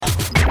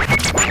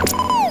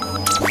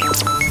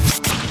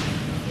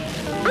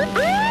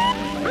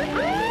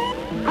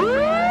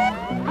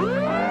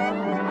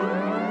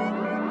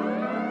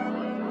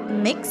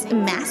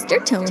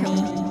Master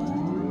Tony.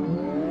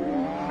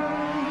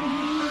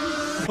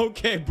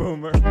 Okay,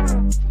 boomer.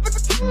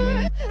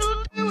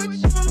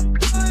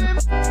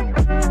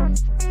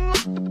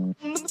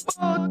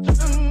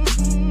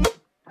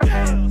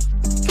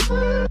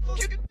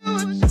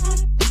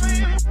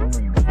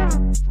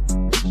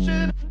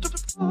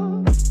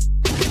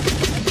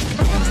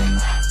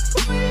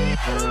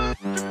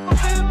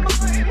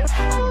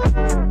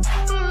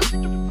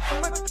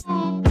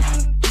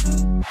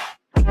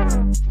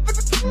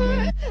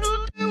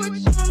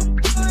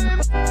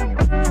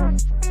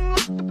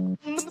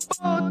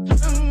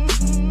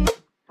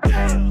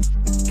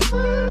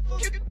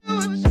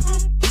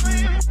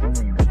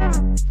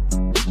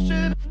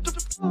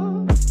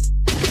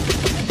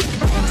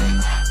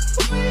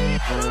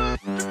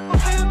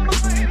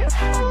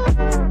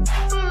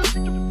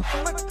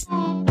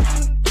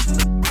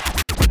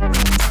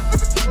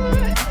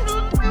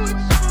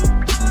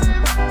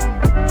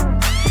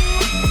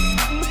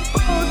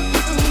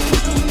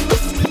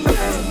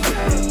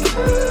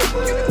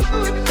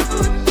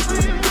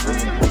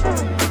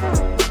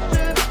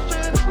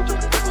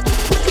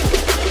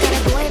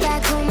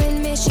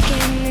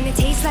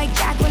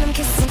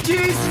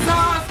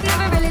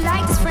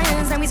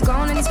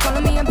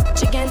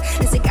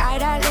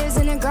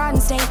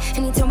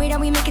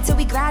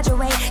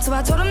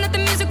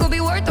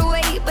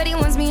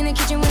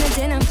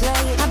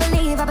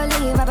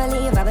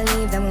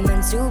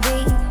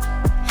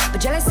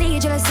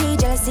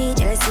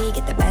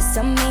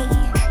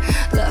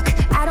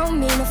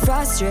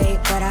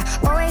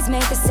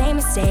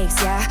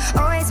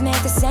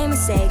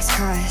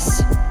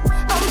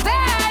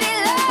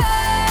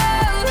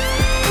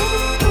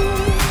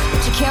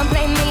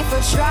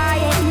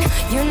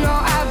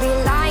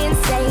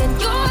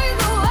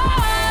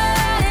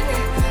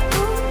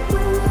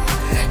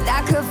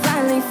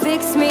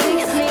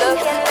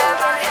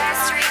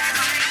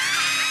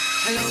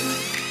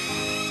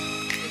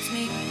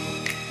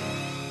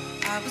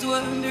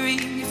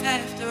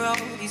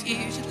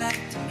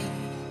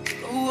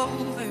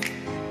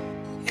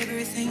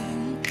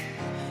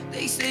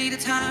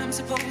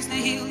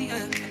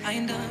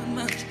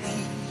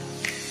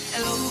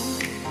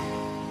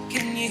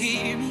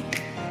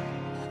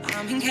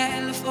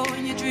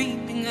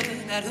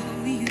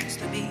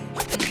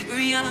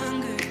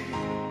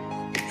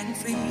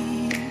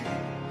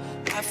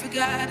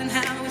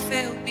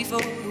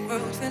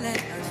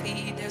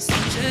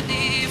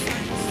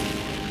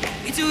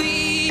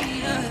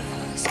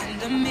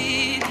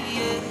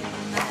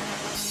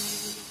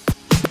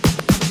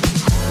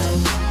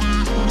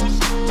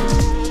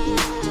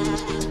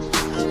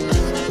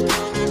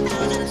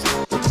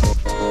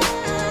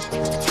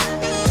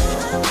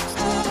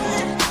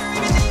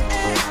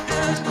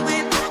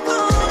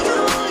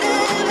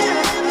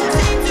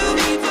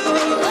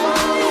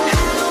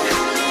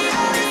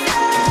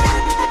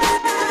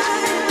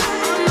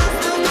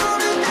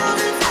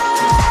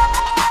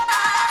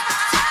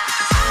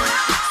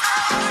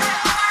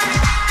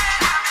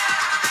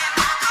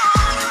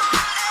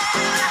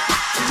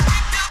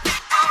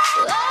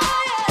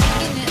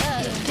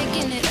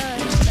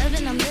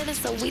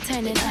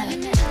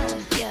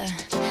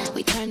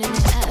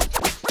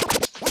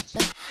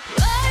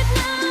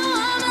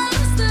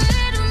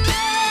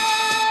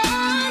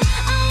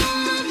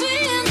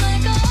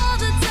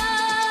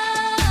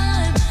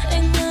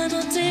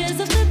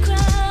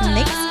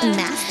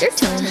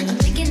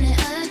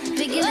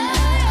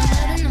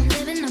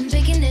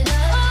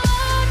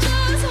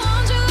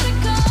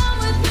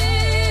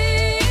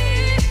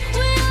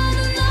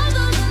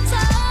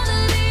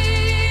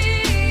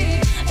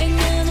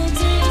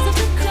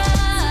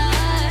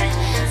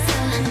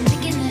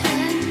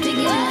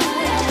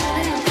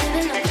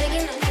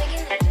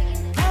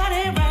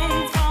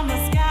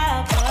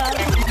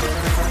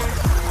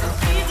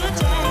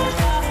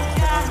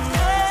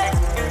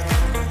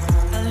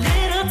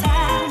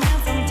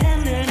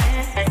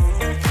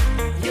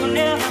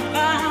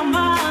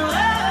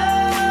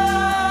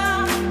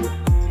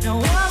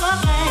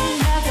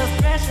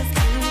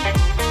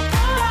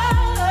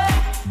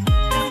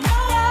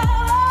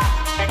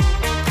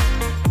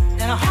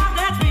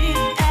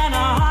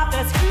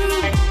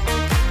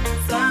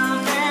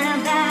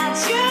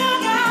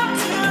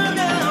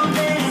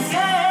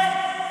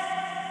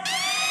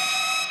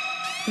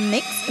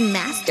 Mix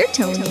Master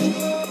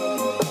Tony.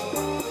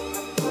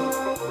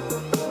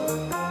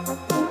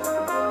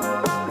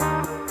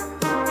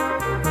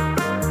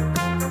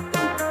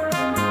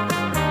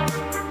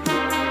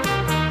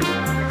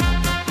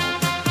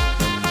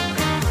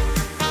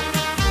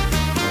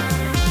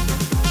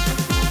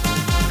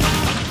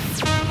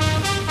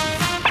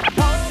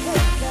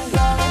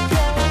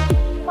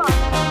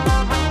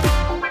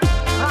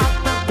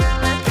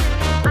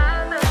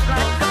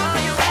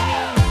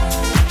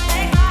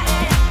 Take my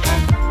hand,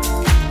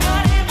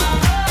 put it in my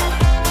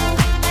love.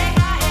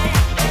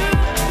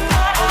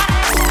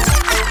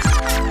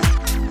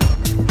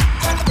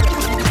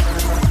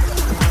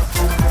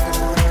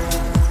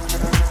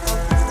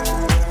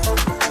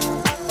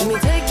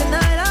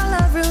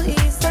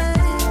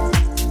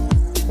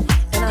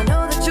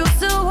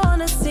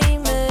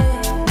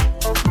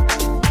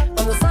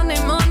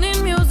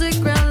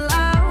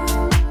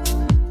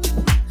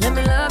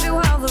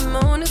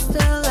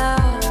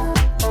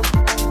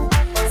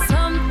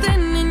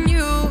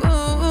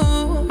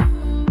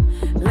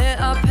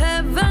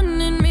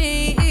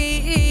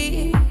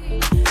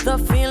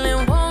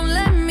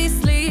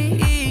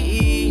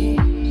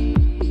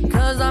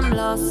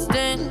 lost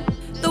in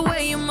the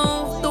way you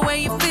move, the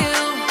way you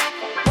feel.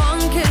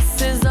 One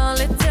kiss is all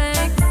it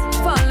takes.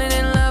 Falling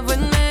in love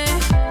with me.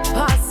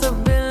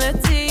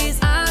 Possibilities,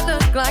 I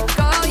look like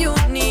all you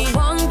need.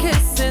 One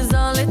kiss is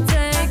all it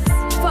takes.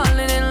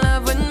 Falling in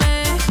love with me.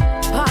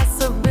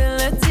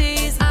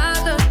 Possibilities, I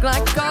look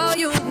like all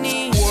you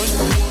need.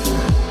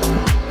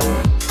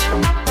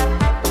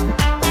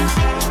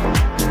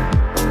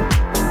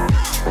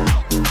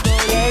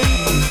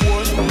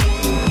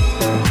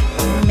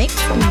 Mix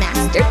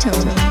Master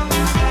Tony.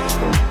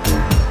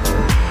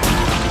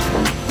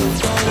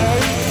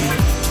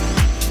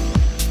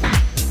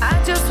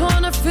 I just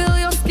wanna feel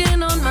your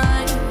skin on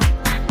mine.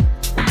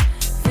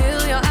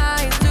 Feel your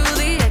eyes do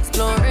the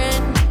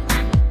exploring.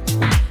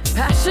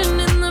 Passion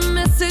in the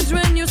message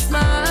when you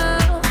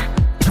smile.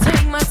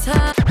 Take my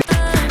time.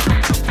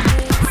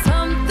 There's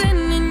something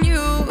in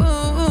you.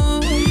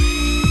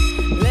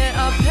 Lit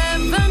up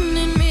heaven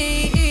in me.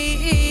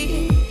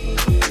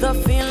 The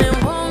feeling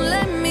won't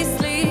let me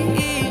sleep.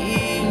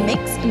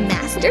 Mix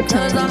Master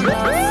 'Cause I'm Tony.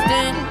 lost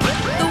in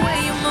the way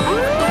you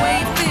move, the way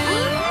you feel.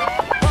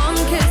 One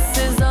kiss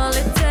is all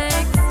it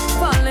takes.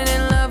 Falling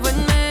in love with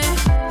me.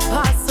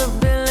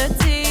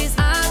 Possibilities,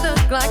 I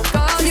look like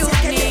all you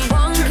need.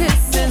 One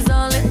kiss is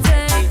all it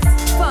takes.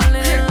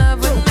 Falling in love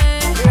with me.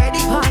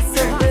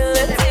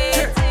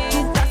 Possibilities.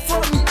 That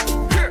for me,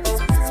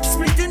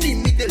 split in the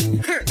middle,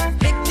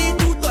 make the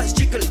two toys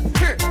jiggle,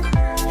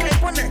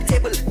 clap on the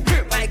table,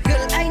 my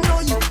girl, I know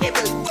you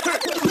able.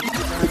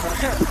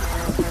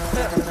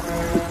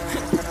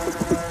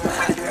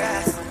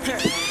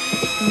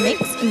 Mix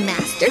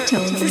Master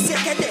Tony.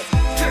 Second day,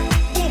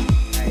 boom,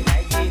 I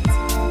like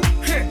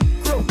it.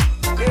 Go,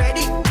 you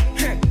ready?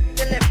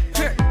 The left,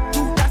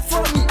 do that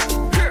for me,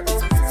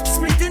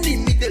 split in the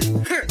middle,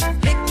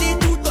 make the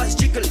two toys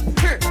jiggle,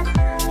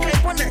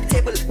 clap on the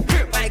table,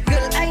 my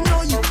girl, I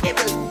know you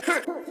able.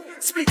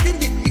 Split in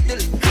the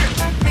middle,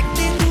 make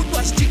the two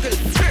toys jiggle,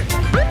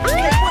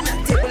 clap on the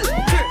table,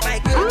 my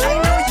girl, I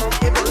know you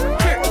able.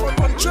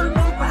 Control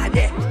bumper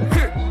there,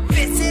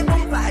 face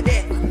bumper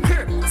there,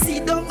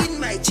 sit down in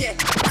my chair,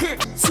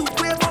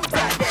 super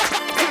bumper there.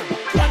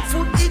 One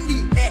foot in the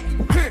air,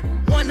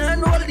 one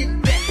hand holding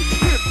back.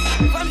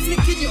 One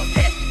flick in your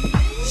head,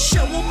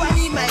 show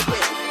money my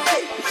way.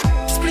 Hey,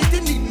 split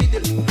in the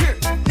middle,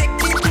 make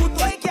the two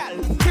toy girl,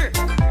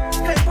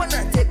 clap on the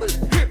table,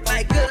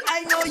 my girl,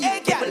 I know you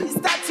able.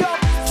 Start your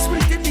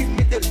split in the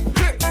middle,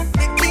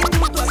 make the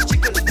two toys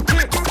jiggle,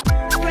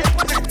 clap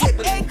on the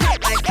table,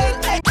 my girl,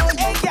 I know you.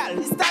 Hey girl,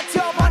 start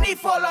your money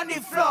fall on the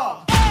floor.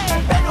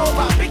 Bend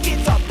over, pick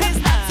it up. This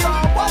not your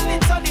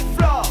wallet on the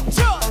floor.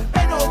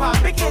 Bend over,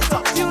 pick it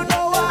up. You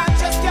know I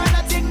just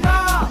cannot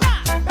ignore.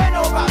 Bend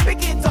over,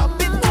 pick it up.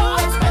 It's too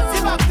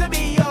expensive up to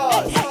be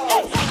yours.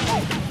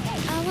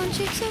 I want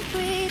you to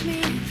breathe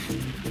me.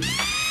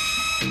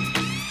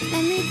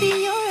 Let me be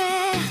your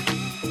air.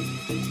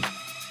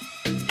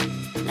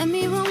 Let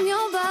me roam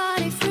your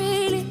body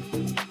freely.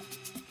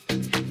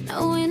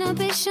 No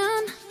inhibition,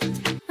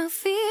 no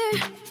fear.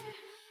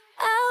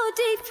 How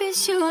deep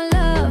is your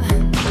love?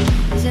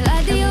 Is it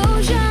like the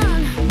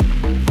ocean?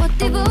 What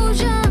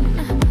devotion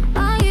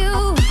are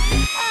you?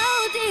 How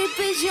deep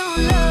is your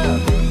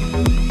love?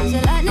 Is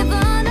it like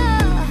Nirvana?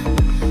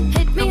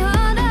 Hit me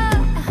harder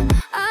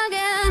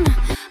again.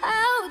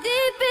 How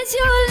deep is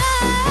your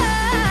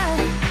love?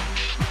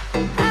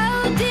 How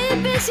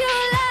deep is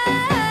your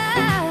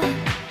love?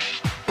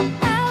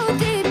 How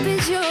deep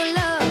is your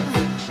love?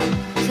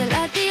 Is it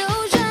like the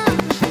ocean?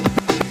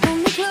 Pull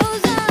me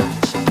closer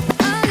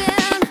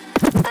again.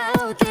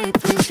 How deep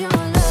is your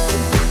love?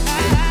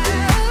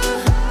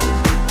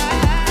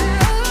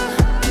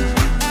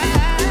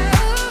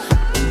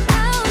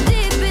 How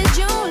deep is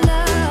your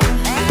love?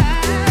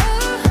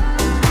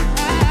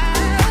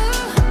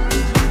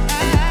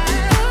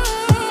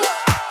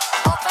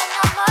 Open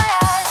up my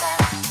eyes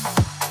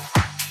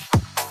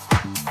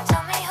and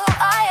tell me who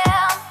I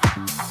am.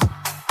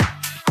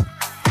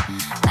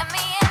 Let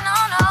me in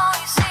on all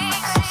your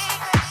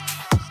secrets.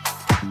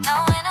 No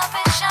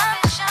inhibition,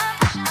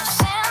 no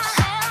sin.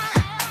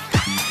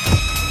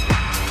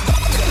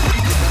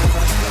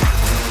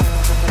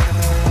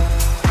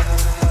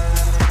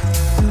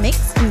 Mix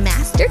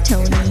Master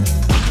Tony.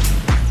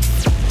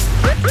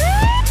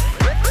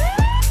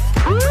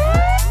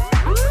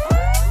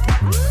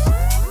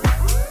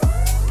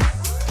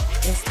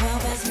 It's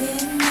 12 past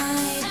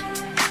midnight.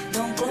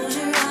 Don't close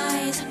your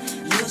eyes.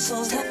 Your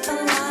soul's half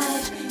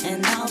alive,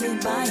 and I'll be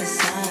by your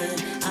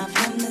side. I've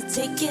come to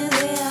take you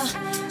there,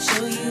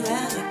 show you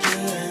how to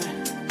care.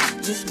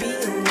 Just be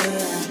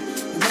aware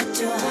that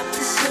you'll have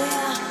to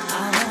share.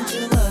 I want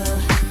your love.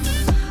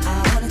 I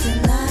want it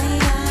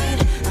tonight.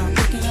 I'm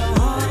breaking your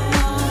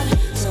heart,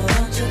 so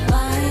don't you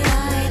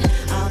fight.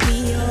 I'll be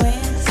your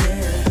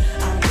answer.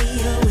 I'll be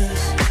your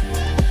wish.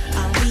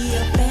 I'll be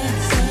your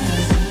fantasy.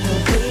 Your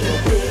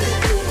baby.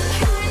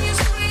 When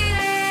you're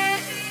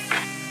sweet,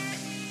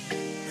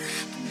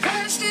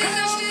 burst is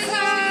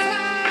over.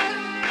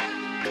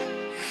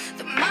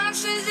 The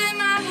monsters in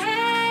my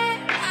head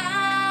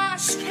are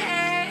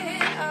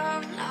scared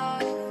of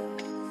love.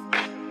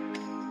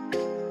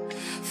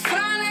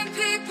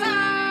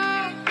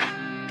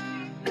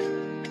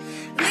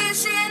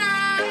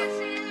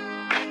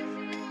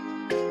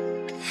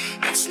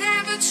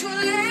 too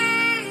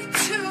late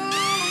to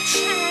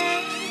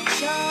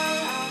change your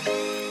life.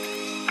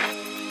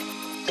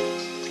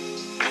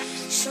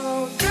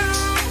 So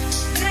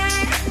don't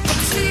let them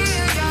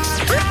steal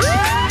your life.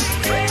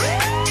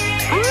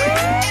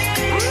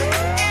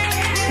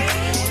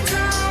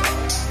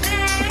 Don't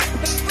let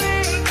them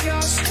break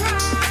your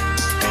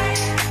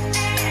stride.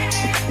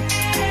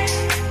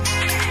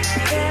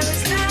 There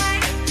is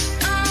light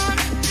on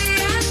the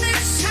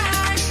other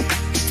side.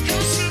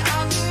 You see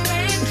all the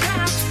rain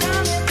clouds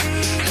falling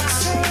behind.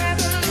 It's a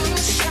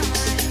revolution,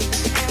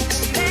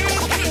 and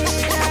we'll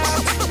make it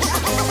out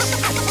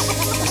tonight.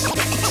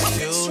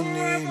 You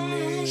need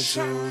me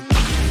to.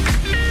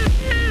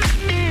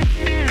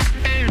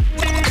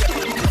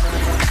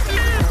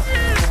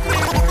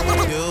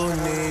 You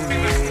need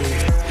me.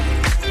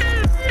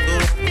 You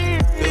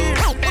need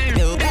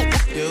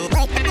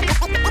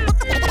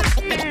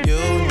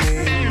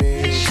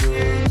me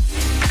to.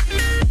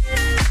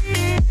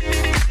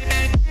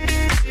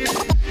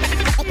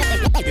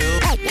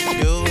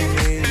 You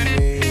need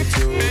me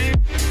to.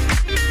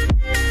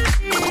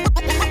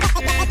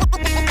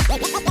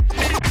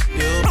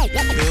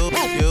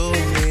 You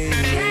need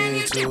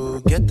me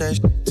to get that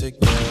shit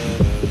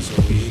together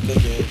so we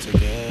could get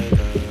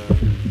together.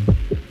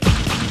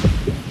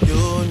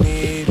 You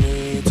need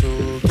me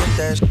to get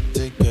that shit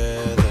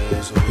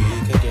together so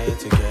we could get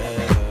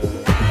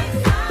together.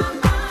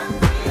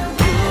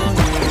 You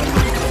need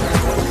me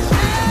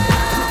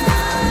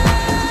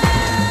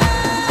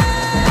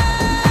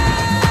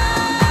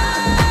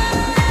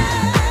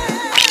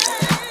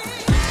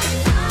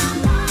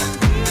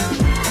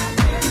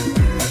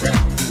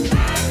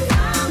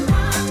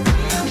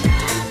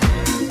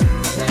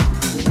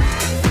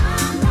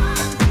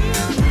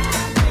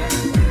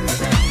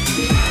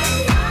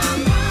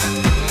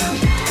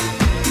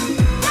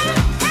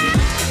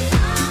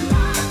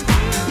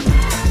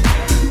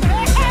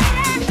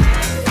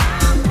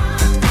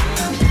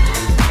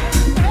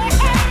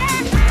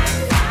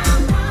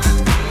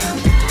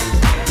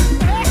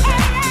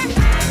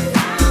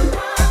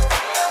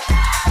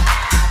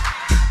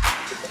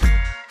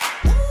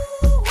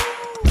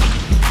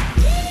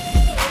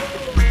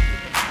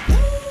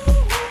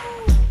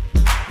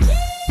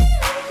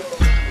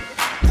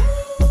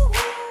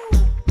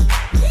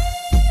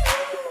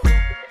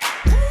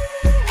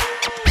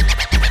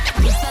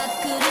If I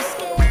could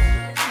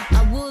escape,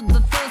 I would,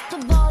 but first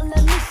of all,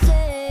 let me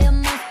say I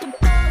must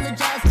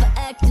apologize for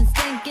acting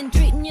stinking,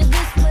 treating you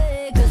this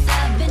way. Cause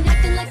I've been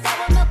acting like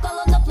sour milk all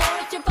on the floor.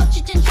 It's your fault,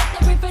 you didn't shut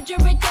the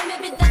refrigerator.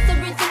 Maybe that's the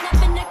reason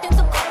I've been acting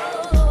so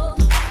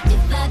cold.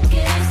 If I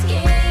could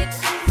escape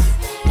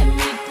and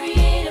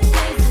recreate a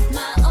place with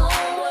my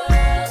own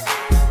world,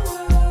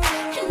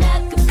 and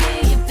I could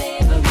be your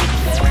favorite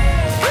girl,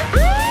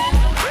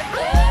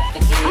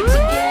 perfectly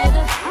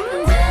together.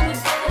 Tell me,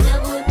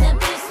 boy, would that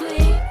be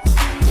sweet?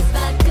 If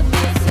I could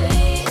be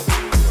sweet,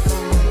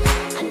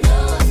 I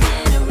know I've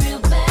been a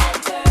real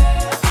bad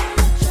girl.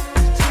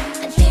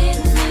 I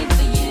didn't mean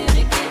for you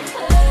to get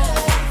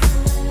hurt.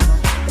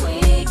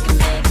 We can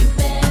make it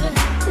better.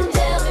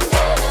 Tell me,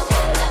 boy,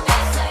 would that be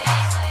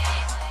sweet?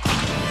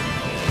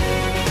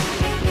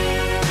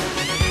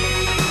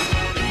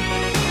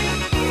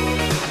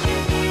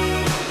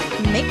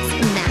 Mix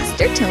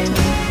Master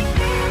Tony.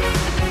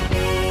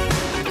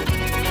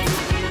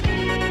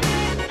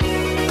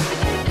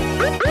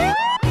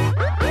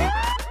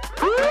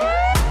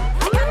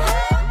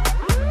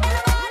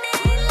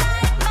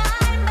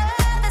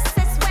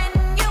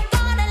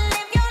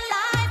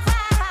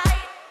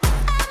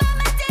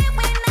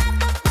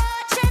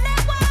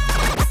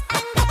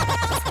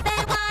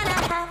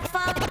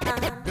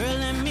 Girl,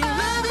 let me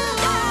love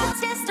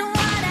you. Just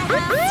wanna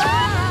have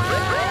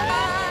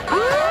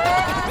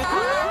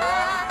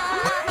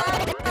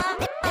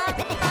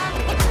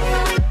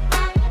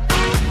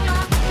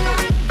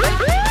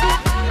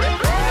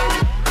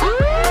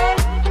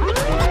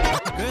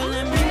Girl,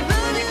 let me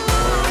love you.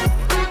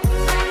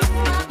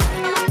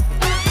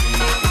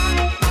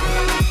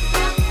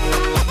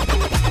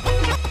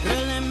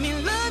 Girl, let me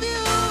love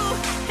you,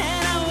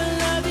 and I will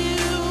love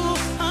you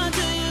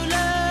until you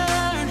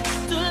learn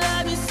to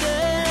love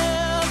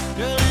yourself.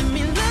 Girl, let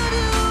me love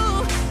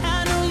you.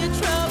 I know you're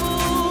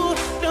trouble.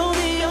 Don't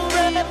be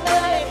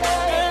afraid.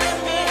 Girl, let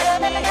me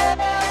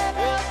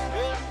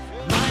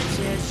Much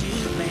as you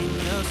blame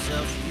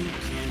yourself, you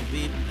can't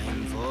be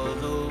blamed for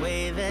the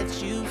way that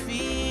you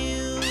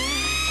feel.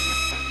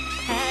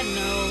 Had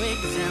no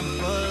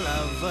example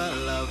of a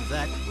love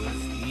that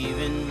was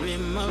even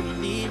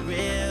remotely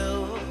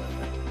real.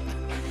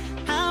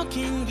 How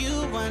can you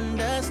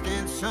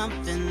understand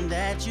something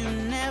that you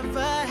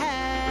never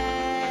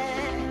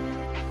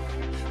had?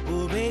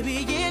 Oh,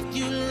 baby, if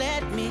you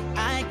let me,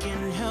 I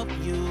can help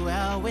you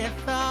out with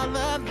all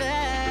of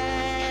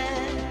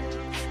that.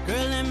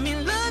 Girl, let me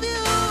love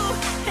you,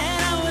 and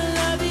I will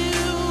love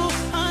you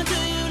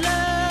until you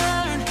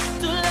learn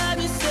to love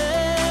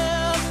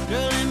yourself.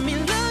 Girl, let me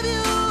love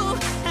you.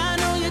 I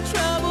know you're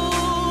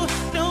trouble.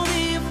 Don't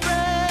be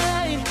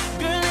afraid.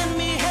 Girl, let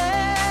me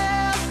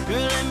help.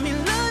 Girl, let me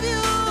love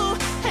you,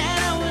 and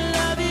I will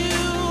love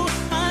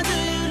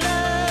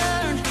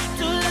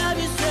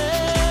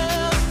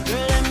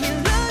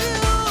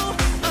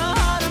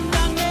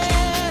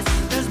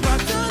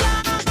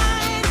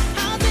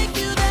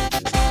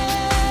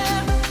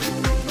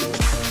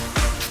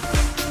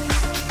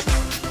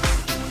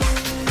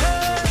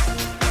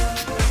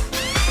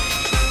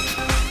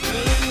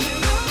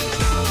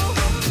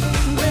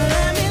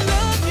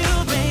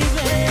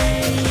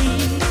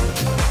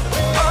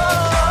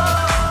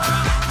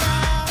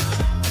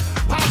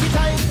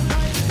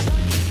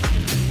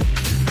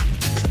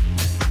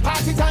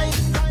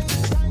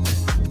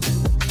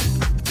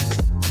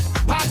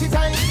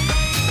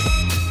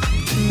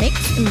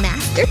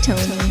Master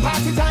Tony.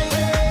 Party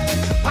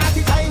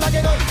time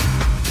again, oi.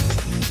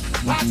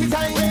 Party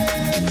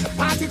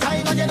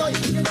time again, oi.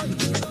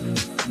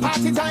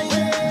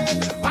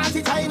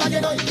 Party time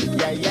again, oi.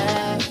 Yeah,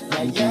 yeah,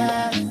 yeah,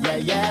 yeah, yeah,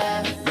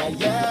 yeah, yeah,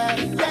 yeah,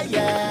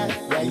 yeah,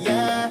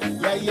 yeah,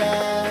 yeah,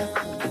 yeah.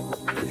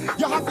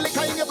 You have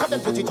liquor in your cup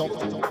and put it up.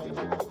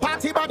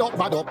 Party bad up.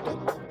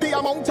 The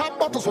amount of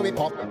bottles we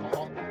pop.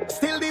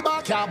 Still the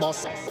bar can't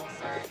bust.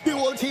 The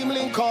whole team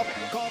link up.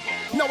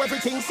 Now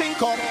everything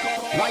sync up.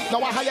 Right now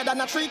we're higher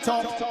than a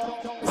treetop.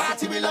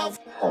 Party we love.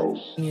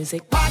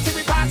 Music. Party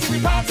we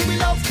love. Party we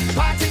love.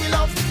 Party we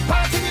love.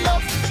 Party we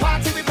love.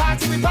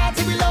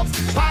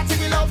 Party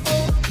we love.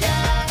 Oh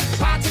yeah.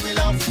 Party we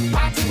love.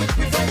 Party with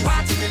we friends.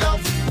 Party we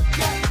love.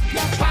 Yeah,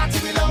 yeah. Party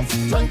we love.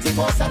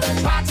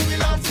 24/7. Party we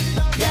love.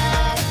 Yeah.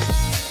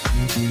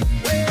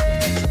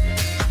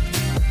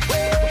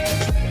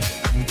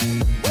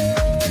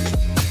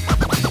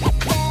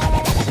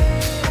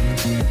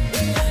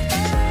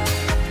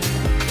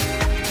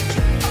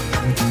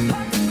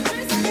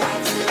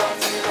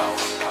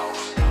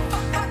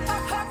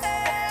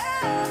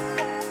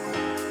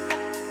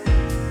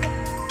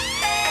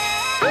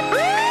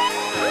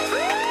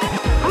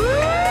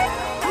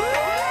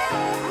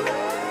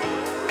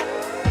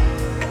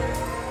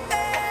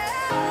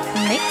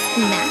 Mix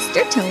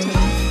Master Tony.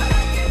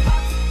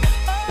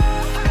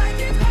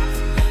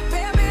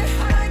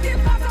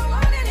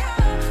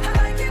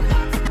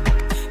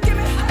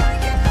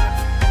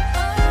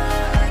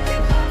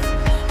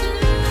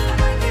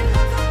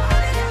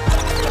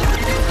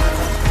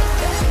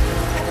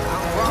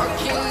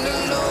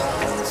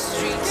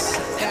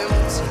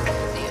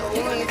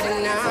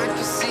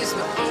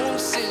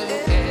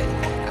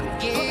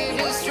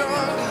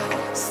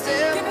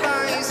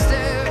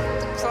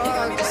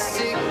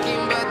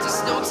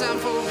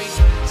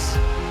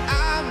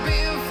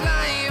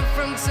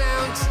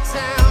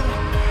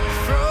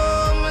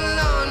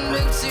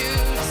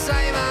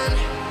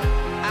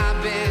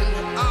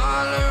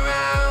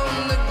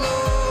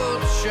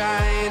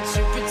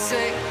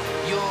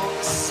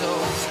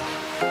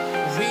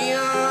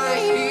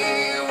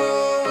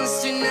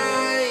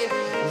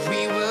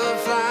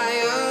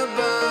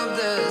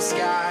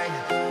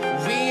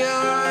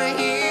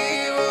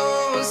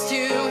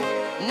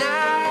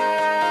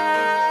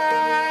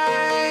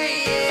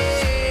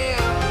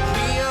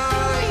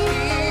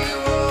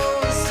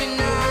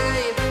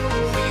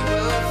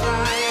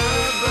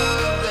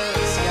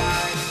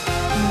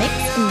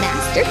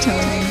 Master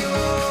Tony.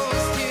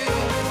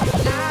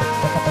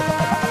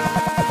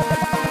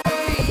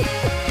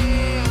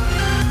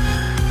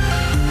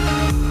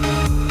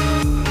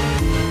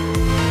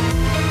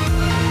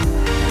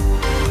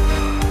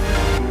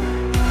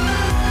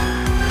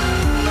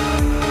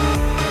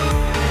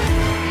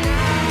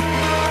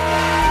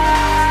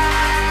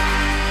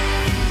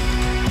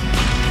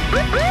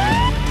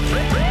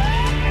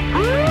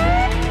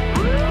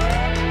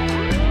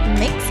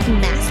 Mix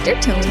Master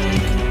Tony.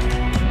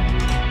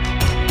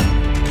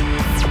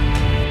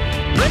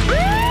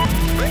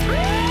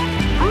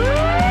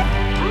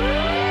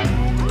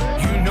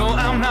 You know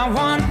I'm not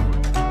one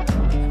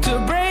to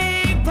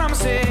break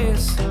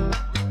promises.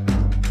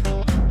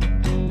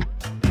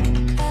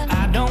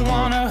 I don't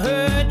wanna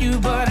hurt you,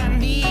 but I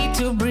need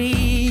to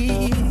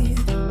breathe.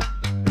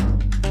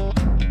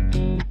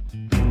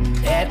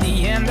 At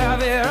the end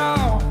of it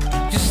all,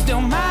 you're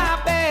still my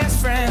best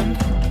friend.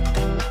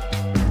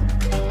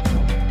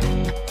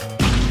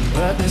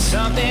 But there's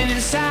something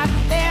inside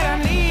that I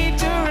need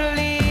to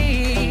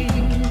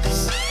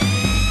release.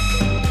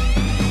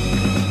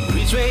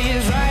 Which way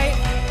is right?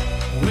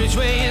 Which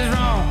way is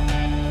wrong?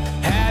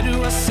 How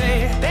do I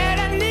say that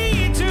I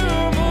need to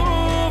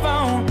move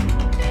on?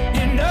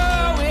 You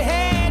know we're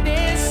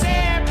heading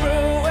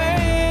separate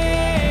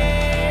ways,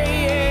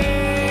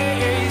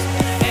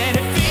 and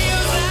it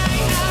feels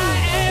like I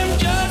am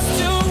just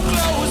too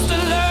close to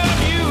love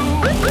you.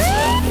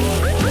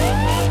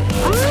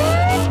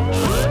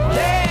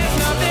 There's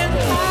nothing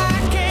I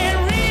can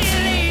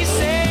really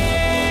say.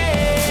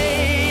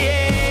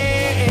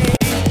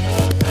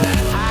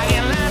 I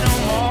can't lie no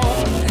more.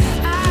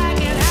 I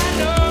can't hide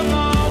no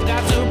more.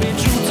 Got to be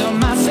true to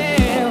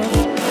myself.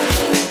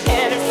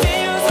 And it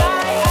feels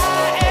like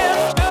I am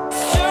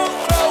just too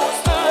close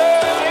to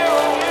love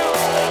you.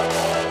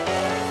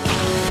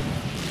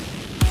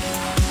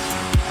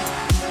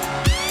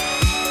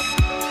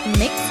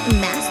 Mix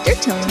Master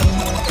Tony.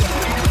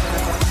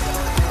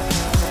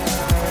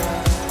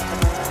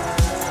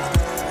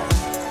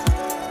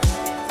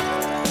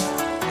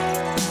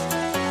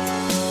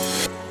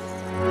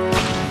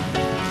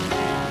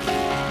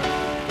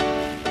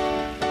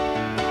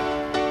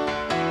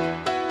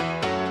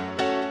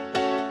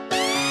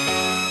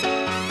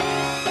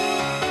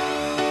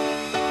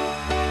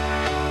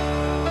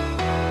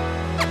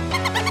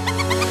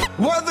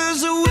 Well,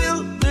 there's a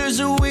will, there's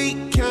a way,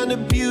 kinda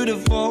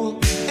beautiful.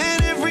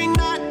 And every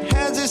night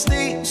has a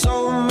state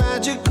so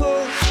magical.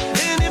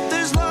 And if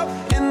there's love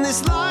in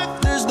this life,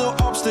 there's no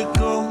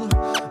obstacle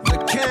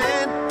that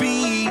can't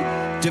be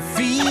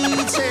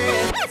defeated.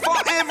 For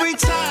every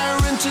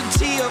tyrant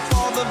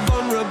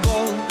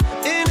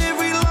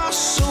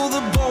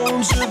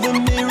the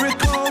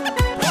miracle.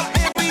 For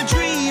every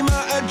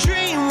dreamer, a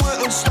dream were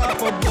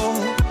unstoppable.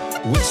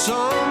 With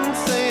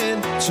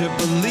something to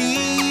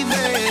believe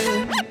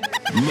in.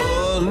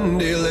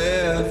 Monday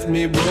left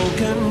me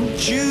broken.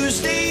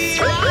 Tuesday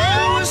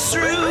I was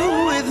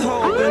through with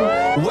hoping.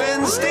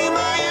 Wednesday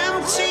my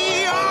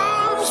empty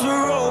arms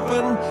were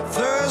open.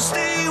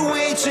 Thursday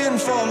waiting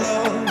for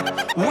love,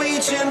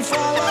 waiting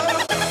for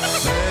love.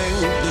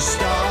 Thank the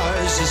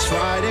stars it's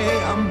Friday.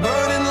 I'm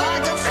burning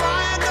like a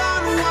fire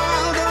gone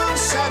wild on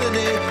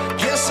Saturday.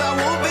 Guess I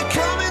won't be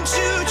coming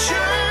to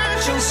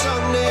church on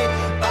Sunday.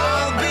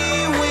 I'll be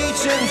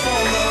waiting for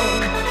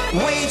love,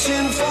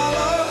 waiting for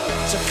love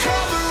to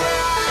come around.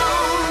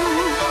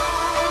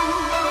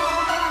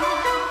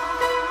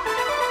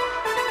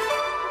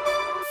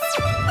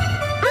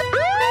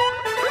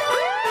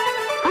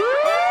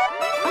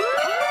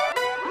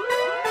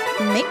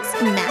 Mix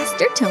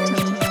Master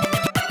Tony.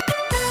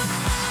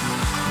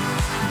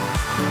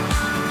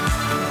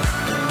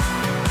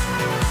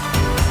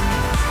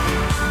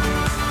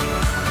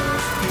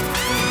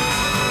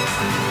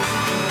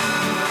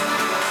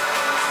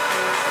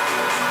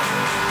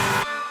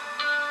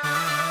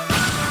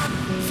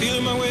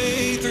 Feeling my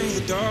way through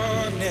the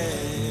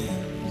darkness,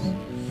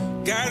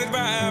 guided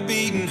by a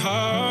beating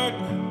heart.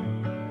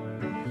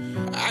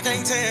 I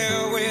can't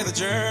tell where the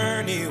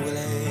journey will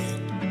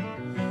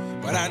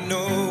end, but I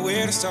know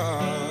where to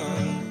start.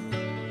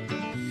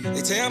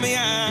 They tell me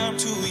I'm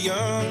too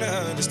young to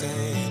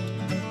understand.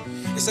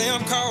 They say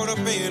I'm caught up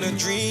in a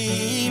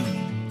dream.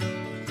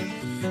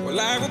 Well,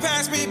 life will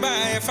pass me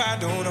by if I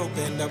don't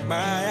open up my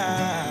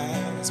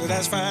eyes. So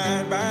that's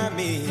fine by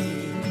me.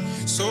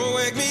 So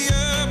wake me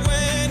up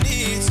when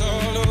it's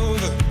all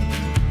over,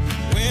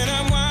 when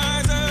I'm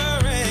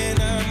wiser and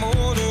I'm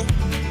older.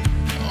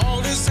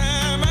 All this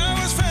time I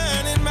was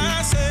finding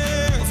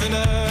myself and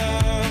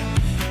I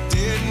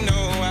didn't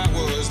know I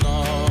was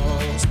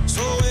lost.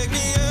 So wake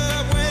me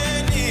up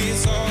when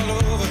it's all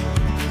over,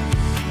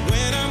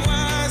 when I'm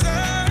wiser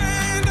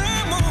and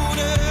I'm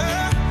older.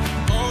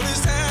 All this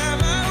time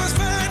I was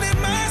finding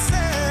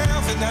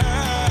myself and I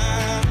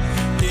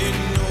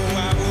didn't know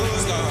I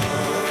was lost.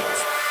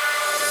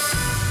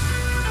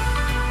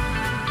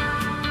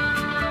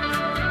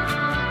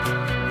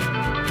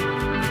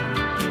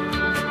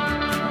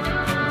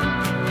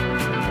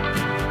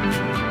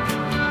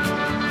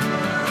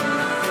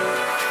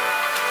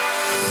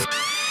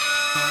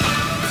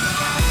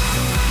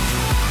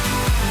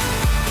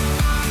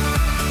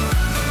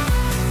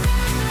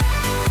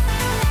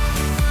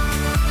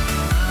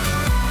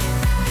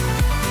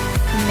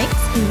 Mix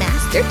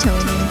Master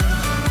Tony.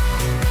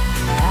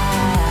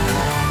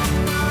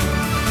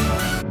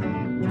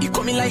 You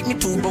coming like me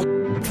too, but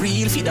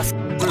real feed a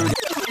girl.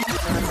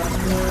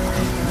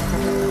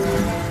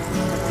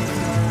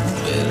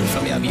 Well,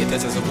 from your beat, you're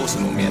supposed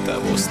to know me at a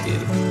was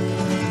still.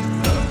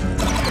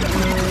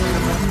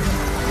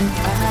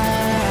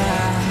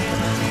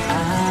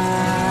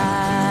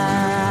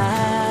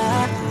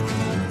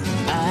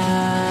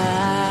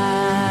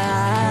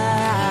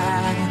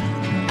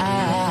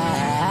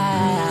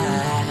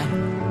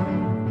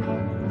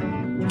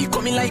 You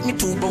coming like me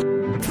too, but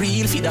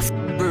real feed a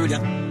girl.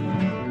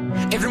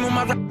 Every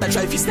moment I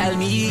try to style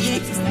me.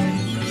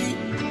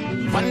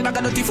 One bag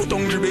of dirty foot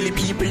hungry belly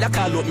people that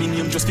call up me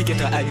name just to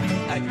get a eye.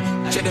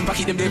 Check them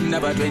pocket them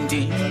never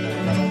 20.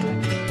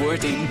 Poor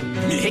thing.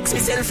 Me ex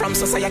myself from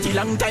society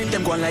long time.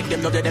 Them go on like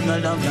them love you, them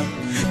not love you.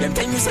 Them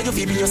time you say you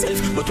feel be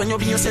yourself, but when you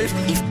be yourself,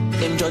 if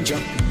them judge you.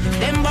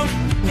 Them bum,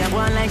 me a go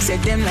on like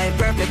said them like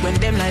perfect when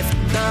them life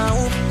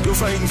down. You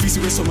find face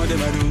where some of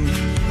them are doing.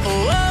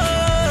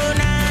 Oh,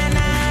 na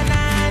na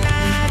na na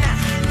na.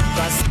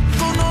 Cause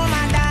you know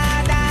my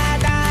da da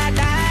da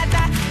da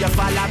da. You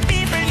follow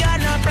people, you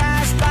no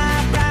prosper.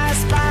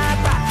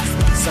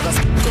 So cause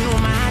you know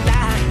my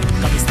da.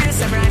 Cause we still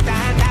some right da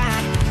da.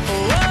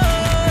 Oh,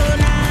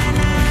 na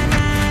na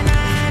na na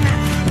na.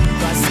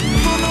 Cause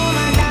you know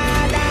my da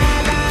da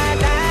da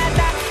da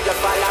da. You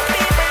follow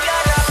people, you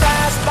no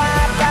prosper.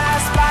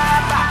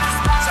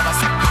 So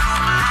cause you know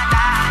my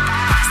da.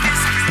 Still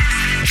some.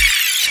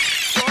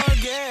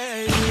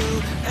 Forget you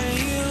and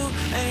you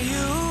and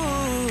you.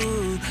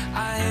 I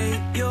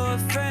hate your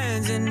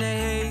friends and they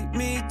hate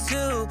me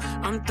too.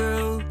 I'm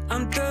through.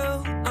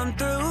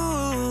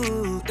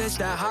 This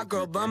that hot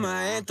girl bummer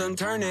anthem,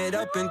 turn it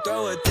up and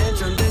throw a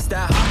tantrum. This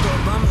that hot girl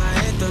bummer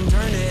anthem,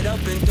 turn it up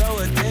and throw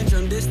a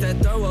tantrum. This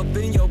that throw up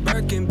in your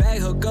Birkin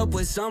bag, hook up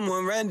with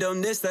someone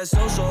random. This that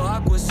social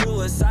awkward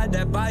suicide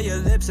that buy your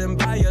lips and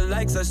buy your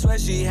likes. I swear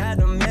she had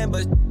a man,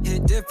 but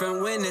hit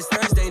different when it's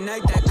Thursday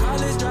night. That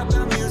college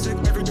dropout music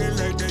every day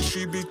like that.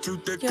 She be too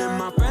thick and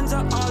my friends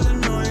are all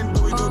annoying,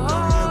 but we go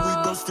dumb and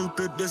we go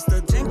stupid. This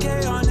the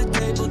 10K on the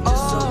table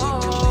just so we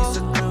can be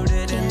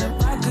secluded and the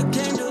vodka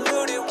came diluted.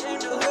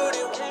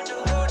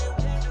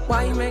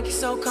 Why you make it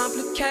so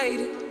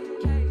complicated?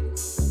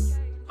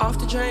 Off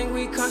the drain,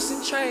 we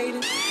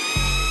concentrating.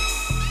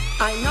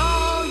 I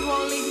know you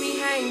won't leave me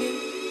hanging.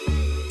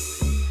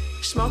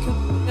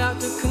 Smoking out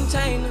the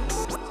container.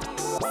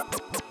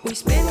 We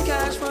spend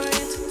cash for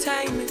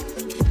entertainment.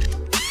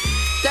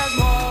 There's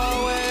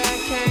more where I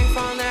came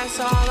from, that's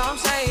all I'm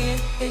saying.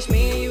 It's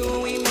me and you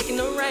and we making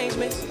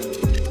arrangements.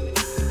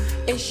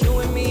 It's you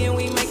and me and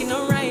we making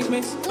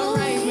arrangements.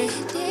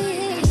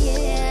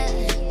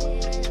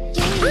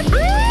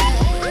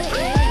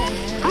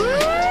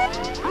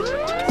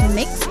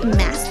 Mix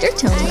Master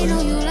Tony. I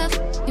know you love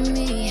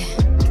me.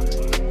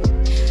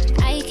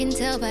 I can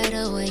tell by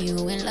the way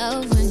you in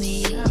love with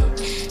me.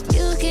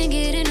 You can't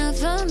get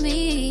enough of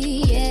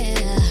me,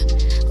 yeah.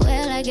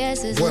 Well, I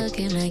guess it's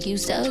looking like you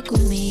stuck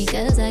with me,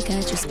 'cause I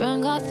got you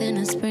sprung off in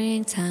the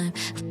springtime.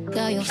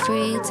 All your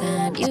free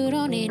time, you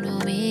don't need no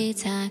me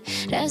time.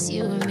 That's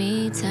you and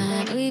me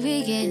time. We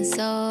be getting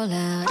so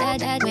loud,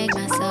 that make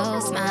my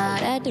soul smile.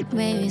 That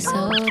made me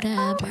so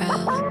damn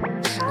proud.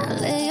 Now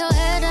lay your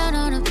head down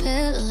on a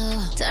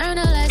pillow, turn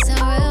the lights on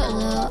real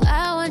low.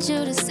 I want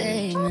you to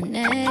say my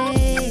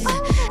name.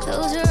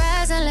 Close your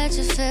eyes and let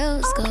your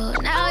feels go.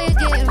 Now you're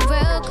getting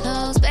real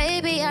close,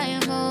 baby. I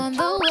am on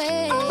the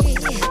way.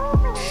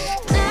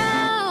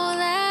 Now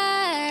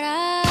that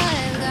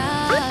I've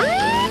got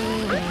you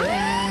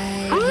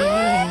right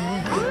here,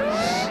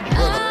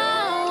 I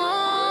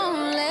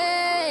won't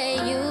lay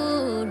you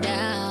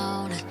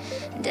down.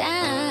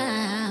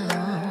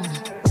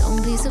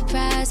 Don't be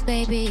surprised,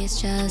 baby, it's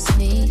just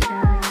me.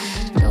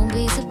 Don't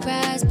be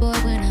surprised, boy,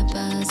 when I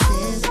bust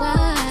it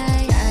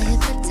wide. I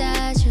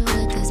hypnotize you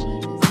with this.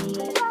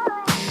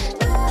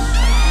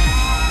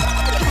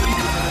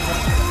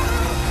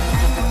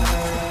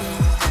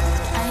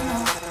 I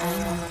know,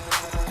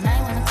 and I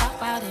wanna talk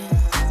about it,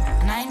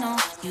 and I know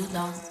you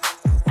don't.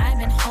 I've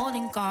been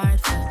holding guard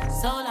for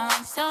so long.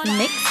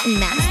 Mix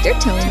Master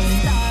Tony.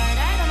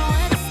 I don't know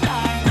where to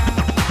start now.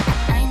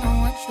 I know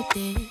what you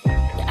did,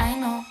 yeah, I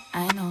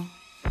know,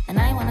 and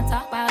I wanna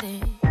talk about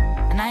it,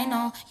 and I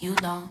know you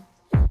don't.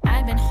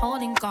 I've been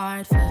holding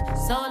guard for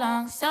so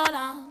long,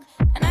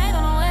 and I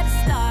don't know where to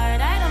start.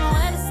 I don't know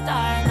where to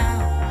start now.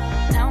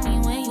 Tell me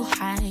where you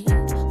hide,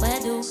 where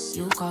do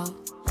you go?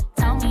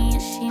 Tell me,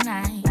 is she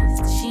nice?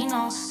 Does she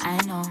know I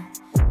know?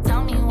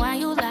 Tell me why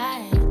you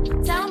lie.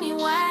 Tell me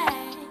why.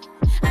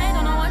 I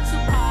don't know what you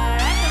are.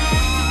 I don't know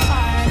what you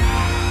are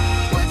now.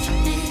 What you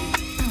did?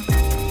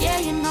 Yeah,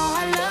 you know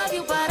I love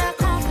you, but I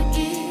can't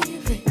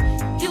forgive it.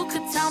 You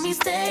could tell me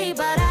stay,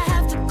 but I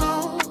have to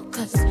go.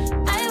 'Cause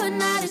I would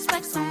not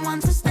expect someone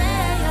to stay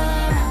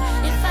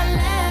around if I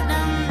let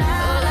them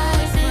down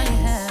like this.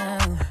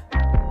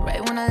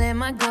 Right when I let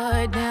my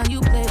guard down, you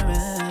play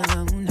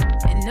around.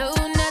 And no,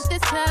 not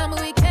this time,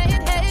 we can't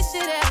hash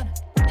it out.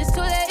 It's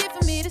too late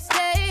for me to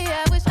stay.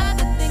 I wish all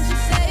the things you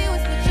say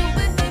was what you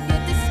would give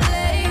your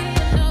display.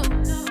 No,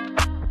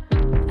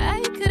 I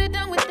could've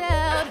done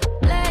without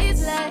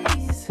lies.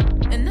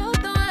 And no,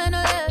 the one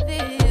I love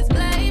is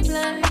blind.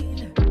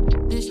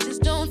 This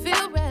just don't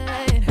feel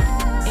right.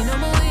 Ain't no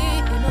more we,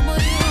 ain't no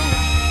more you.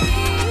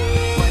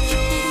 What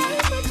you did?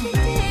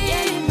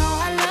 Yeah, you know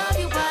I love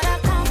you, but I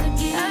can't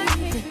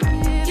forgive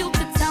it. You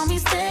could tell me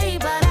stay,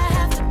 but I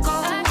have to go.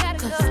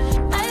 'Cause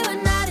I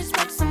would not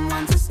expect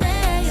someone to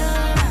stay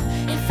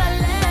around if I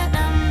let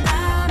them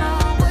down.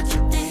 Oh, what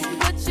you did?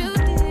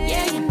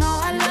 Yeah, you know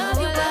I love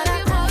you, but I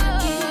can't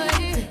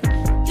forgive it.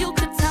 You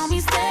could tell me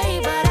stay,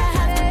 but I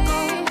have to go.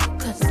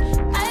 'Cause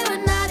I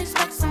would not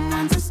expect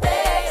someone to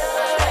stay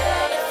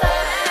around if I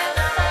let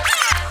them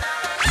down.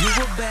 You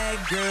a bad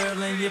girl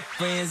and your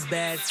friends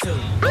bad too.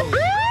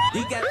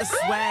 You got the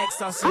swag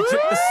sauce, so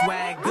drip the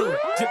swag goo.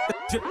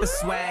 Drip the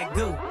swag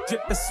goo.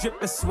 Drip the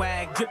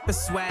swag, drip the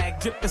swag,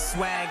 drip the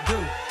swag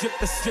goo. Drip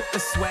the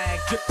swag,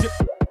 drip.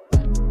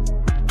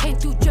 Came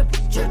through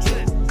drippin', drip,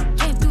 drip.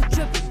 Came through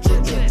drippin',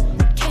 drip, drip.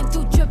 Came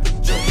through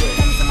drippin', drip, drip.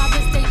 Diamonds on my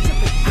wrist, they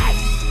drippin'.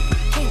 Ice.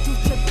 Came through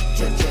drippin',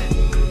 drip, drip.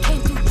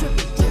 Came through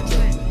drippin', drip,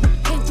 drip.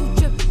 Came through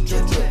drippin',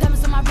 drip, drip.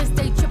 Diamonds on my wrist,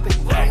 they drippin'.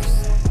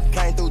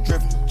 Came through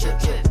drippin',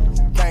 drip, drip.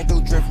 Came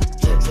through drippin',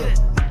 drip,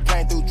 drip.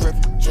 Came through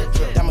drippin', drip,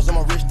 drip. Diamonds on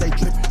my wrist, they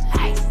drippin'.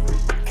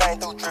 Came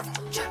through drippin',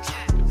 drip, drip.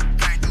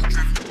 Came through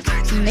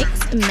drippin'. Mix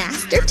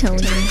Master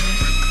Tony.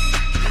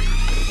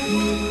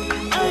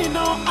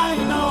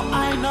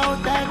 I know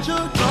that you're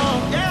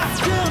drunk. Yeah.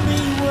 Tell me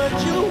what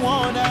you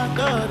want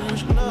after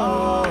this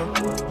love.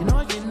 You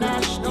know you're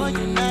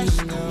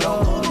nasty.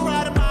 Don't go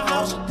right in my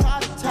house and call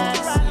a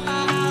taxi.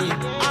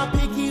 I'm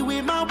picky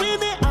with my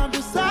women, I'm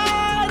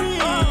deciding.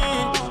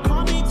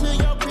 Call me to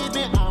your crib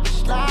and I'm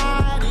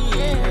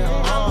sliding.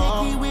 I'm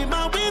picky with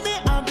my women,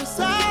 I'm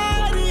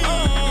deciding.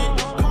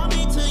 Call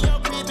me to your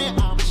crib and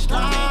I'm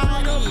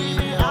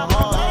sliding.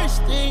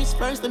 First things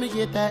first, let me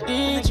get that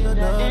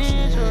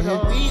introduction.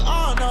 We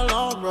on the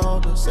long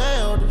road to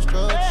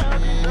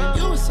self-destruction.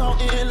 You was so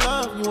in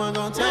love, you weren't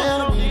gonna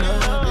tell me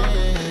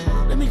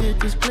nothing. Let me get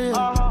this clear,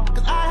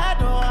 'cause I had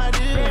no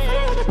idea. I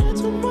feel like I did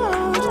too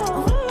much.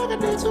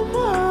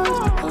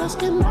 Let's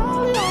get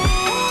naughty.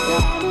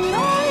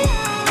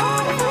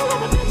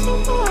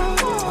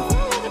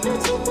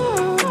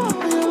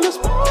 Let's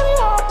party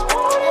on.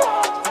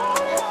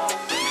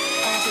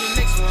 On to the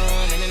next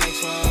one, and the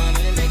next one,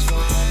 and the next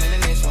one, and the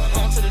next one.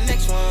 On to the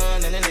next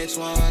one, and the next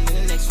one, and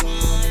the next one,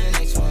 and the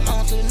next one.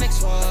 On to the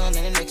next one,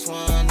 and the next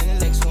one, and the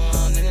next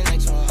one, and the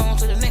next one. On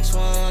to the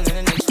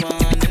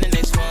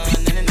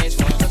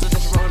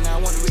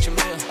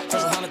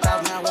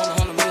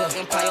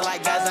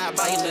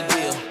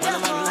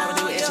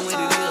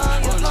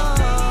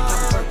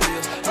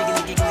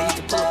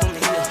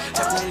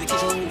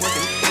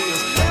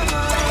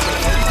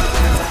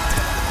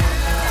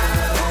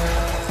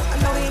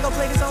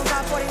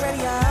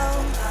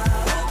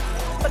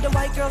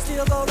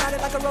still go ride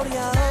it like a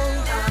rodeo.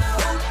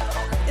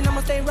 And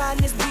I'ma stay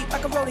riding this beat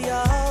like a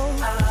rodeo.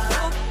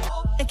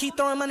 And keep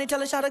throwing money till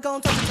the shot it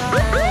gon' touch the toe.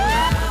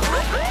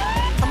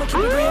 I'ma keep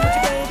it real with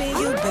you, baby,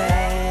 you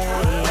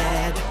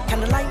bad.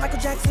 Kinda like Michael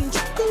Jackson,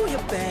 ooh, you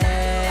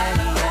bad.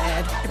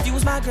 If you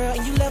was my girl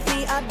and you left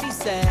me, I'd be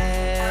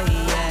sad.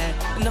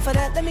 Enough of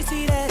that, let me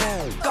see that.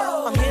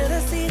 Go. I'm here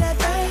to see that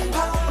thing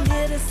pop. I'm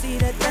here to see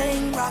that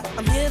thing rock.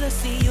 I'm here to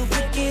see you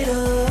pick it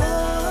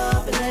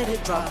up and let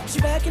it drop. She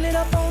backing it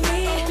up on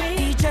me.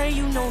 DJ,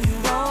 you know you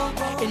wrong.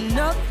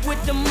 Enough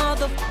with the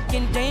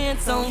motherfucking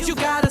dance songs. You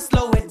gotta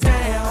slow it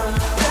down.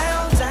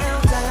 Down,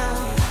 down,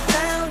 down.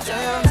 Down,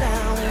 down,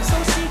 down. So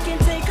she can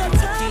take her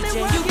time.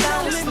 DJ, and you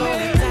gotta slow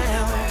it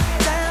down.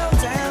 Down,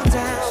 down,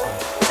 down.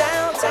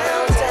 Down,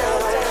 down, down.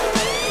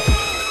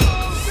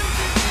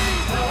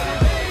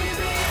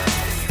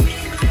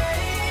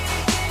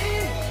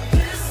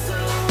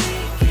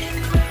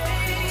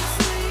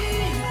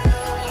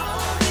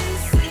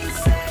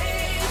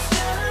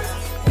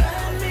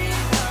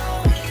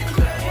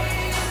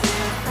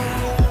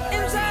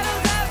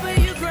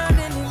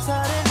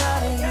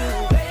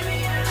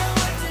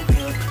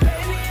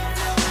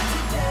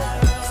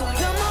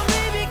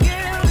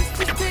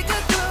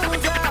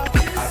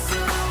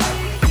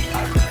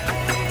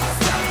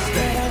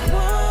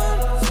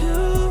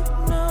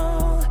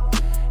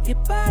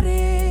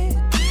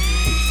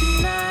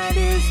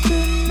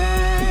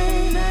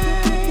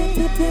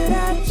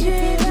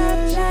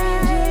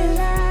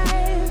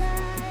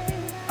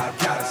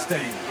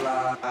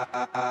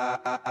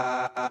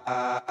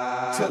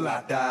 Till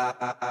I die,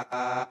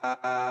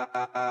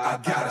 I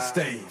gotta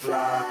stay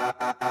fly.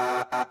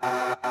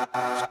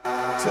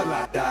 Till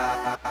I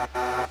die.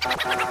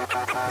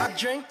 I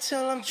drink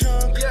till I'm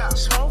drunk,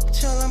 smoke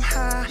till I'm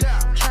high.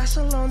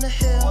 Castle on the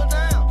hill,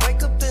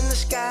 wake up in the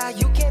sky.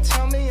 You can't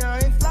tell me I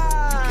ain't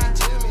fly.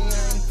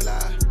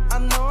 I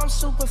know I'm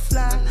super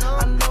fly.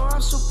 I know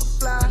I'm super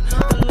fly.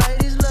 The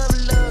ladies love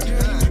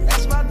luxury.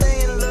 That's why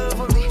they in love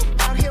with me.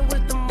 Out here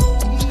with the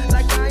moves,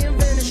 like I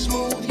invented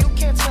smooth. You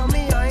can't tell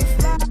me I ain't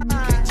fly.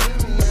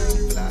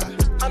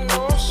 I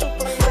know I'm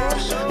super fly.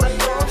 I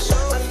know I'm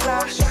super fly.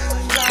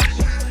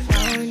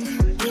 Found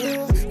you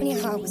when your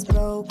heart was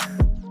broke.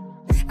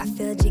 I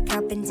filled your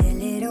cup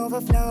until it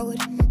overflowed.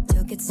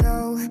 Took it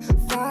so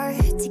far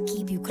to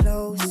keep you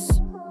close.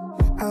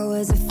 I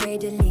was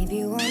afraid to leave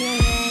you on your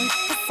own.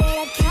 I said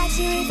I'd catch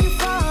you if you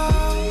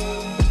fall.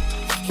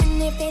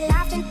 And if they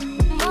laugh and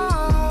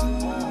more.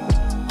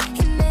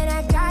 And then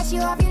I got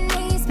you off your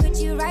knees, put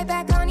you right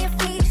back on your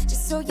feet,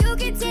 just so you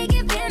could take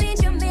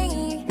advantage of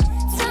me.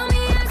 Tell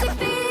me how's it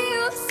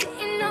feel,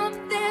 sitting up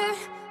there,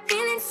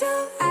 feeling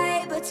so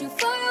high, but too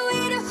far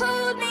away to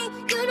hold me.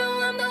 You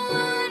know I'm the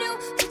one who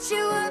put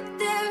you up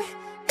there.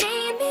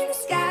 Name in the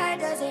sky,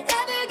 does it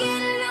ever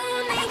get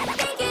lonely?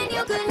 Thinking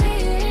you could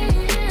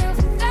live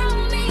without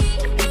me.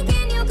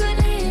 Thinking you could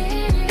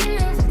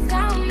live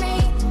without me.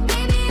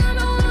 Maybe I'm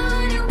the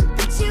one who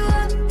put you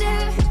up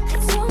there. I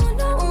don't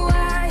know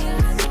why.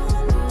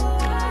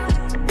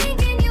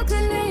 Thinking you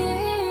could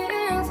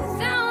live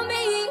without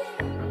me.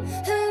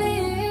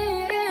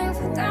 Live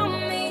without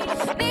me.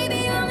 Maybe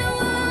I'm the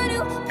one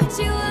who put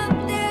you up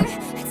there.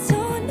 I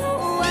don't know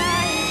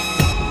why.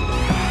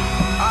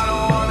 I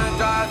don't wanna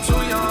die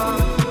too young,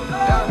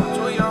 yeah,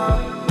 too young,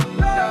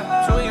 yeah,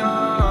 too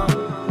young.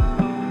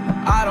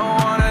 I don't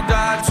wanna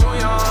die too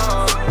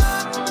young,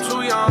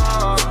 too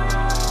young,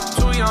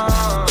 too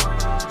young.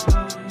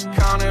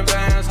 Counting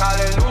bands,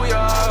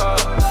 hallelujah,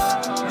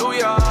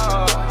 hallelujah,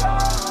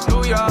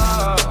 hallelujah.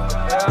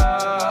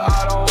 Yeah,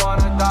 I don't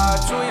wanna die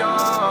too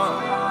young,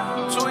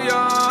 too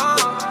young,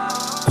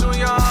 too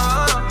young.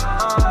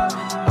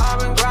 I've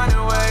been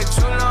grinding way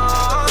too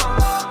long,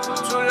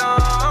 too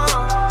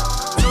long,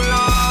 too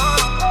long.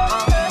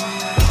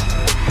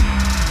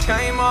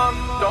 Came up,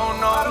 don't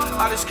know.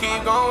 I just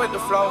keep going with the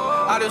flow.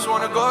 I just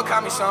wanna go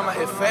cop me some. I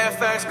hit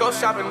Fairfax, go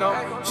shopping though.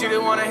 She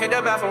just wanna hit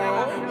the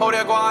bathroom. Hold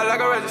that guard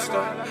like a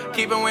register.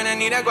 Keep it winning,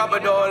 need that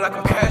guapador. Like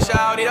a cash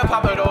out, need a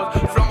papa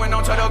those. Flowing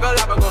on Turtle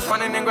Galapagos,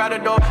 running and grab the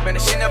door. Man,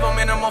 this shit never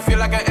minimal, feel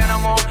like an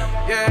animal.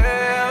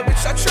 Yeah,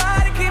 bitch, I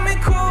try to keep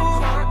it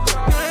cool.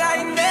 You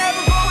like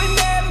never going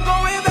back.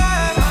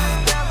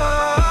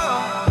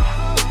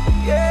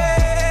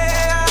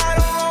 Yeah, I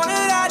don't wanna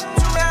lie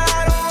to me.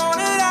 I don't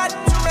wanna lie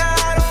to me.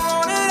 I don't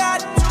wanna lie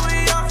to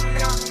you.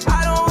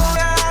 I don't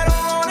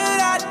wanna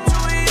lie to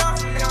you.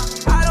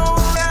 I don't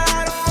wanna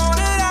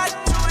lie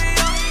to you.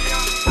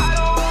 I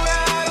don't wanna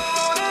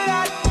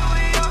lie to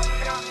you.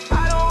 I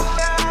don't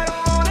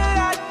wanna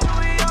lie to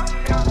you.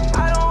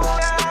 I don't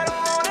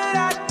wanna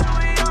lie to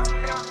you.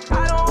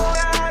 I don't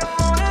wanna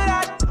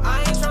lie. I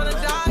ain't tryna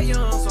die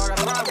young, so I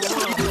gotta ride with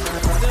one.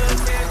 Stood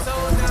 10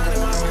 toes down in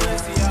my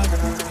Balenciaga.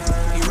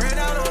 He ran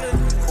out on it,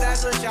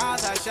 that's what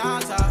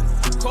shots out.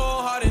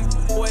 Cold hearted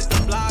with the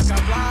blocker.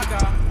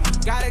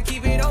 Gotta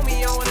keep it on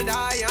me, I wanna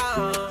die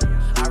young.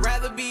 I'd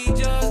rather be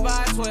judged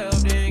by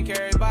 12 than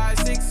carried by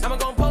 6. I'ma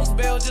gon' post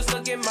bail, just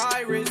look at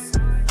my wrist.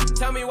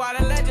 Tell me why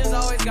the legends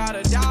always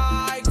gotta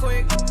die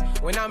quick.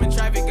 When I'm in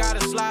traffic,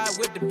 gotta slide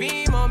with the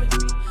beam on me.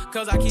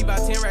 Cause I keep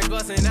out 10 racks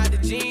bustin' out the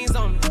jeans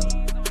on me.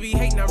 Be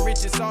hating, I'm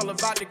rich, it's all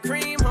about the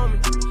cream, homie.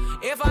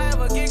 If I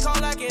ever get caught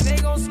like it, they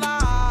gon'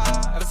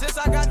 slide. Ever since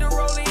I got the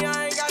rollie,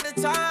 I ain't got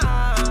the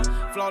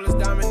time. Flawless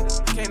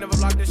diamond, can't never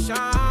block the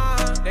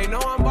shine. They know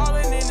I'm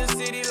ballin' in the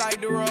city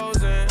like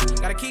DeRozan.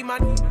 Gotta keep my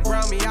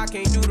around me, I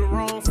can't do the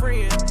wrong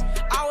friend.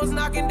 I was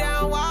knocking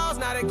down walls,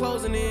 now they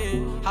closing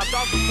in. Hopped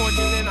off the porch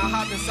and then I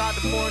hopped inside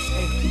the Porsche.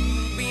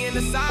 Ay. Be in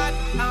the side,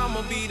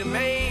 I'ma be the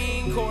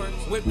main course.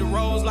 Whip the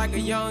rolls like a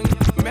young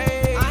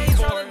maid. I ain't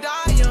tryna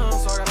die young,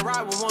 so I gotta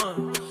ride with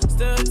one.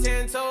 Stood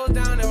 10 toes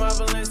down in my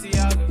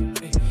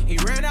Balenciaga. Ay. He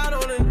ran out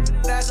on it,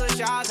 that's a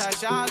shot.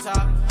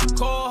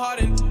 Cold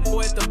hearted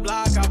with the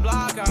block out.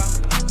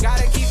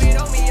 Gotta keep it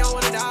on me, I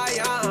wanna die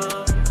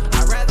young.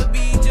 I'd rather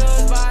be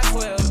judged by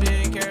 12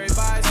 than carried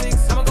by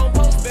 6. I'ma gon'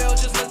 post bail,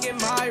 just look at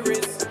my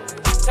wrist.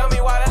 Tell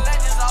me why the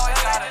legends always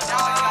gotta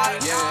die.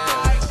 Yeah.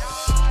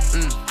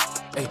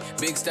 Hey,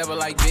 big stepper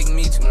like Big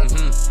Meat.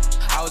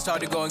 I was taught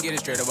to go and get it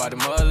straight about the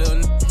mud,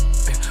 little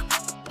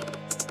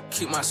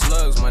keep my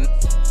slugs, man.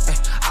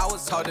 I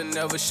was taught to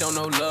never show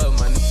no love,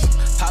 man.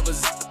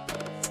 Papa's,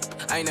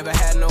 I ain't never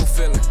had no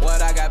feeling.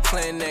 What I got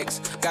planned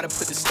next? Gotta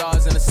put the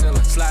stars in the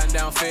ceiling. Sliding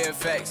down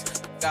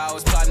Fairfax. I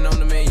was plotting on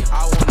the million.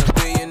 I want $1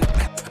 billion.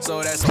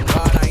 So that's on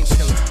God, I ain't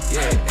chillin'.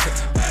 Yeah.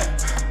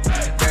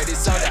 Dirty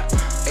soda.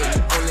 Ayy,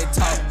 only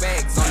talk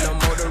bags on the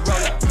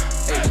Motorola.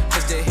 Ayy,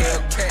 push the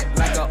Hellcat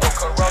like a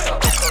Corolla.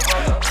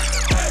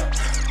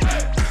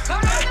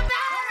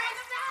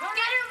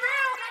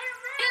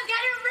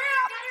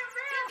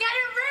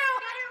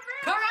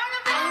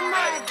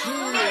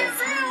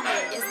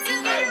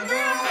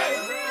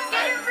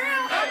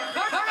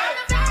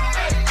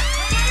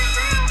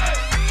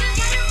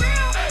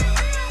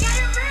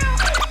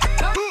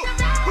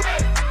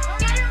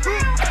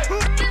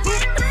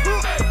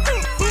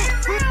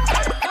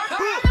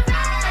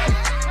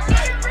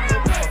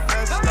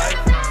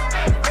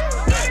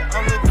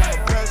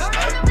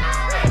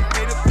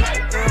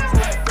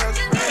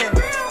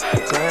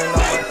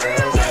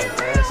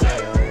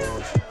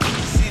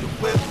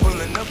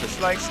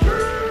 Like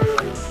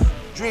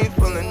dreams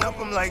pulling up,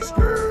 I'm like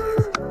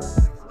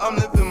I'm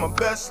living my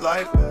best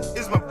life.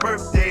 It's my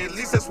birthday, at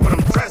least that's what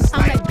I'm dressed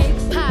like. I'm like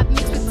Big Pop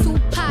mixed with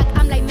Tupac.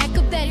 I'm like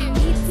Machiavelli,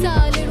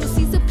 pizza, Little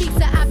Caesar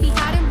pizza. I be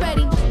hot and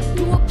ready.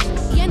 You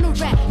a and a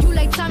rat. You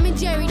like Tom and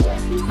Jerry.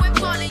 You ain't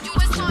ballin', you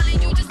just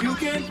callin', you just. You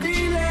can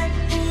feel it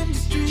in the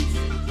streets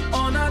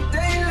on a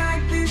day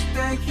like this.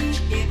 The heat,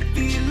 it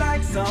feel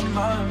like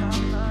summer.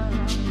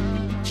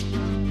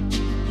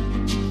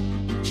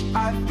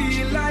 I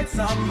feel like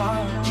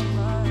summer.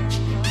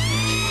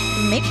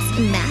 Mix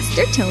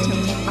Master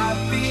Tony. I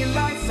feel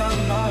like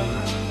summer.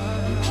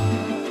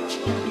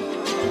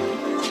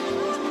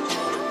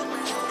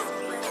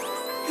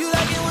 You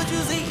like it what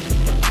you see.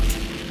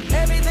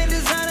 Everything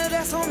designer,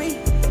 that's on me.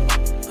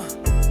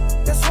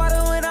 That's why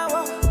that when I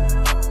walk,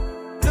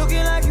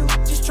 looking like you,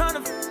 just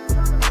tryna.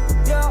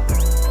 Yeah,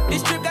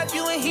 this trip got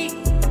you in heat.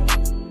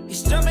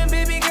 It's jumping,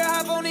 baby girl,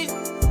 hop on it.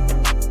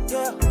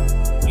 Yeah,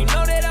 you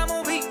know that I'm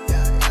on beat.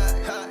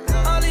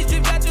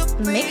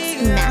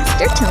 Mix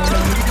Master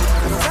Tony.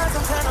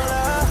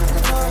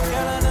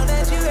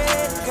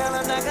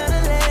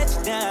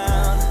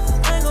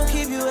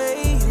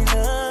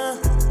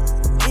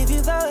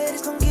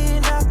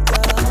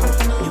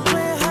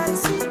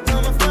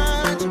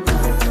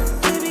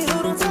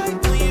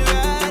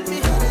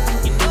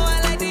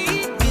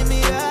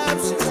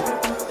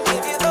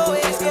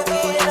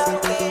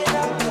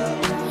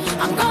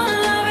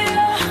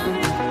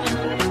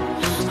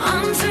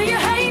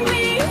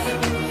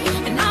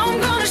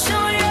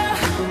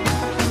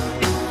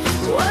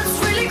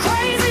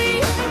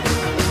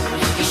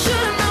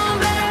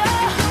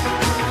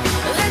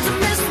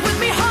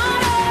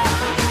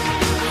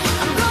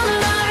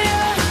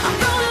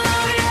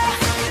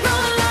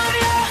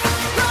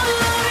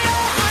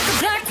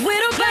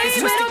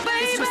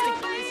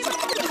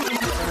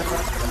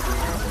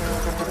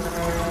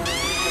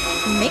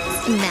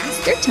 Mix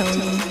Master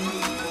Tony.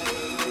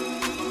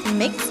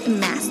 Mix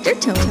Master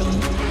Tony.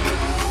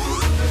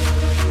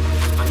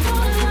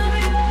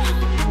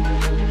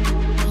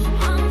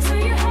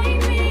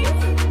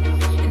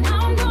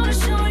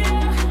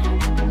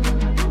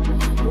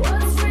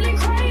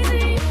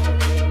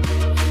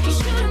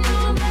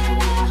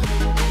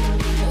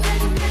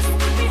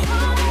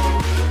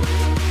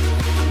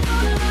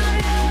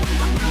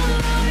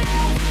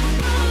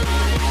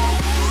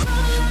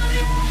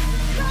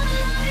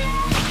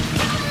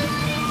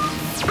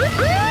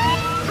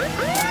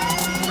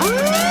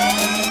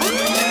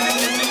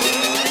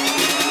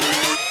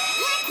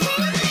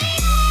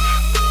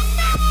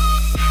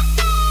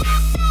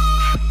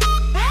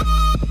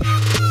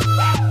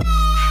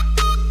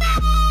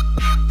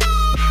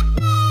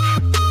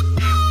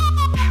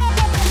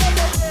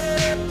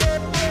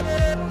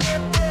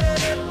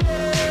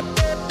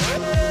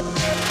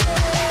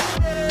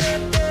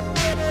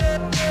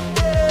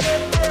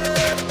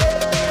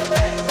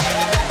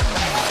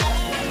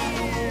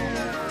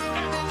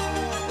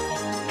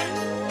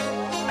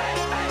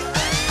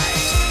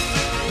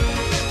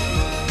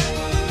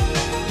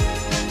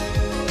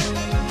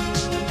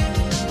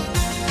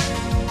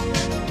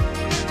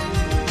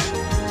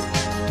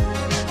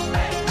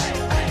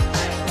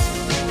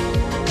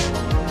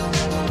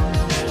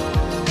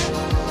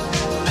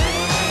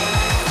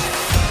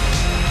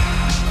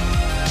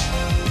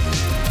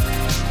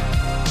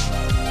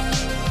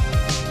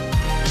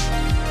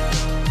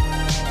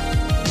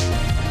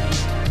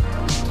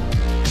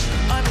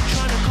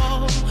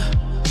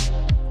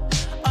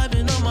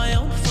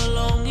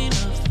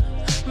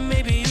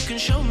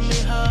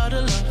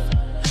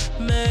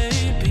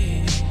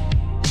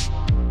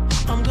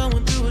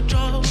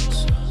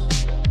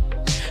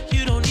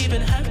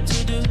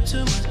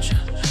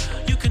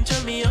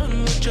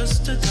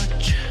 just a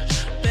touch,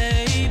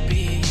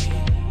 baby.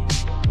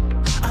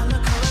 I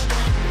look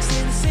around,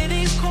 see the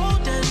city's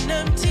cold and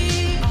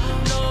empty.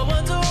 No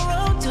one's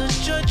around to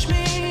judge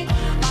me.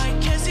 I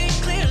can see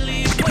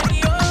clearly when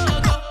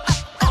you're gone.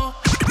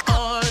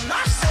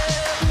 I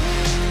said,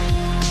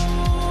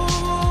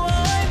 ooh,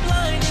 I'm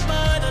blinded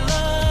by the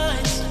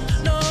lights.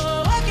 No,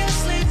 I can't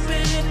sleep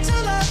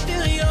until I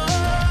feel your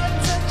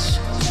touch.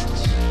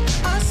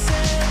 I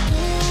said,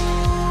 ooh,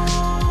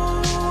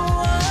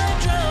 I'm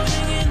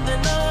drowning in the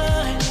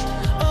night.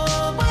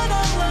 Oh, when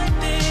I'm like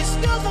this,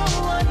 you're the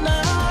one I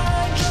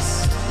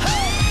trust.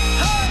 Hey,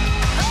 hey,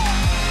 hey.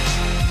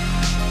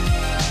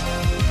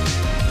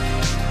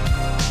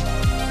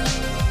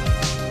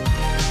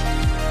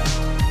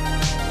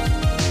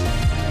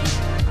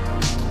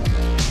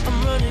 I'm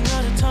running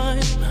out of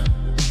time,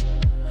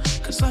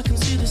 'cause I can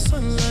see the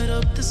sun light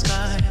up the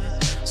sky.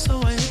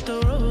 So I hit the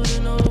road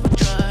in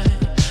overdrive,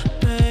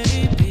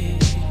 baby.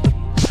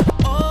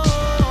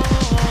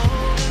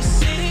 Oh, the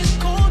city's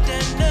cold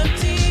and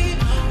empty.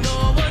 No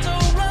one's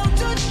around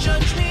to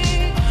judge me.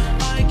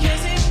 I can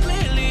see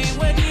clearly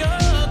when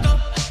you're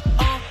gone.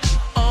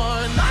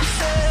 And I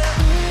said,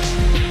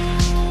 ooh,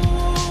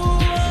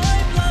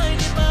 I'm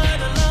blinded by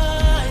the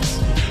lights.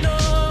 No,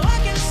 I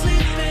can't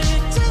sleep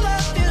until I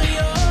feel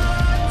your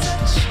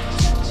touch.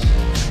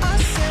 I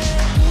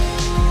said,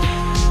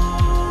 ooh,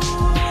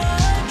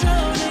 I'm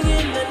drowning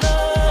in the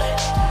night.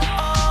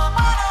 Oh,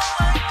 I don't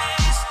like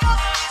this.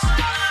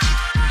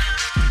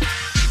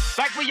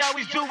 Like we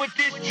always do at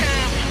this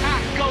time, I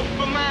go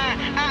for mine,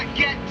 I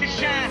get to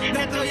shine.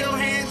 Now throw your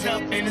hands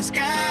up in the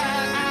sky.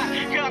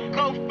 I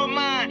go for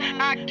mine,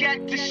 I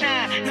get to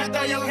shine. Now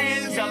throw your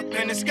hands up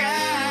in the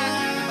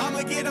sky.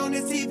 I'ma get on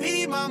this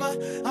TV, mama.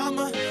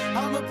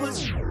 I'ma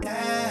push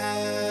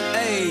down.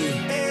 Hey,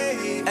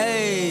 hey,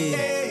 hey,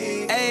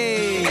 hey,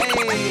 hey.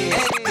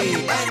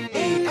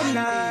 At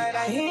night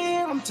I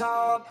hear him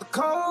talk, the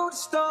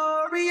coldest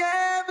story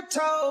ever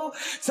told.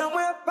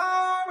 Somewhere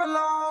far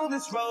along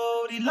this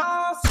road, he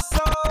lost his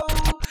soul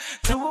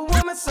to a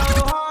woman so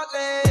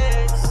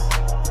heartless.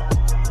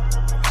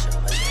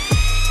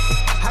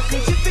 How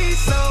could you be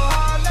so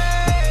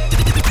heartless?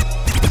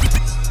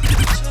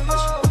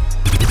 Oh,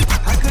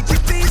 how could you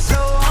be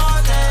so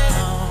heartless?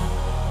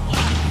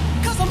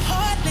 'Cause I'm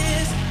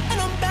heartless, and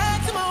I'm back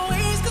to my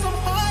ways 'cause I'm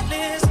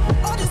heartless.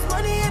 All this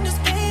money and this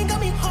pain got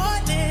me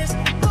heartless.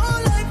 For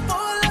life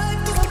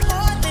 'cause I'm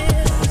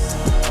heartless.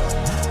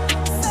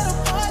 Said I'm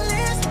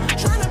heartless,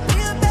 trying to be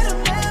a better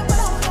man, but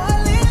I'm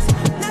heartless.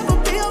 Never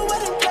be a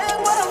wedding plan,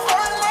 but I'm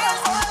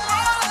heartless.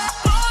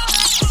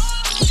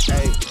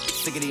 Hey,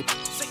 sickety,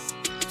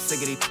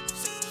 sickety,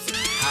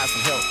 hide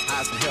some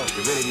help,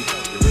 get rid of these,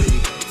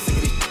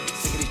 sickety,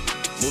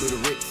 move to the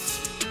Ritz,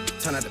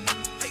 turn out the,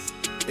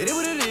 it is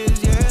what it is,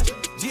 yeah,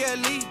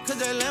 GLE, 'cause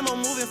that Lambo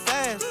moving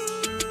fast,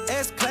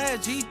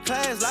 S-Class,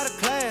 G-Class, lot of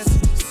class,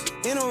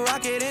 in a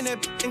rocket, and that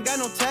ain't got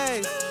no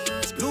tags,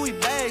 Louis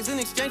bags in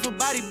exchange for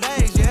body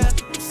bags, yeah,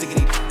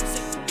 sickety,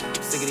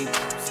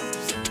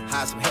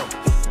 hide some help,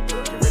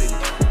 get rid of these,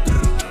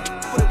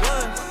 what it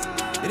was,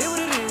 it is what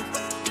it is,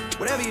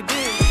 whatever you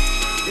did,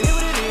 it is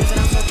what it is, and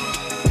I'm so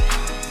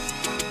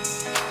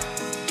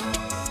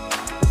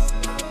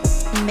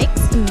Mix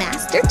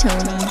Master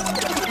Tony.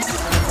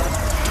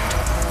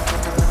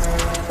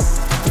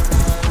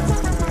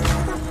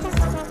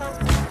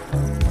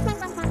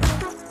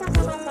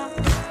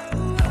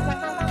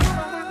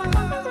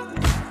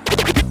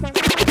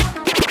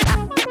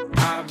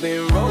 I've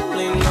been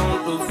rolling on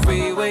the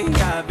freeway,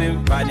 I've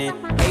been riding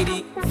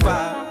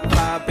 85.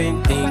 I've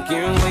been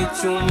thinking way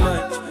too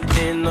much,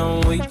 and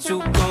I'm way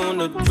too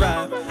gonna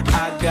drive.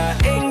 I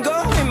got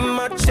anger in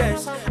my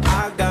chest,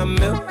 I got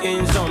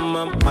millions on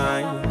my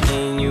mind,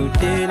 and you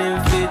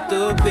didn't fit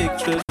the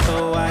picture,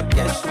 so I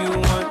guess you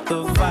want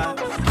the vibe.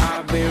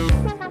 I've been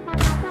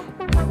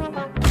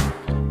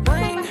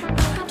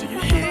Do you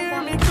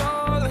hear me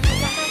calling?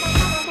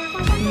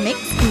 Mix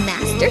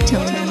Master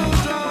Tony.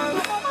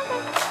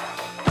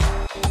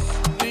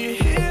 Do you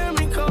hear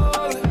me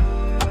calling?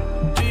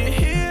 Do you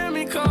hear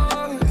me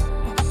calling?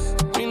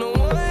 Me no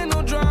want no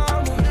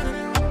drama,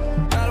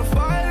 not a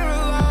fire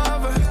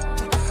lover.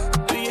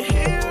 Do you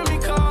hear me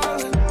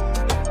calling?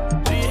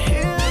 Do you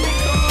hear me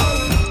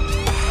calling?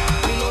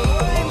 Me no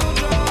want no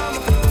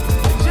drama,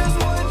 just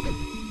want.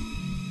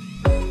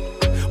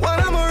 When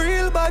I'm a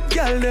real bad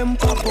girl, them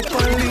pop up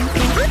on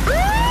LinkedIn.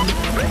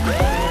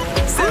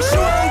 Say she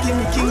want give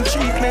me king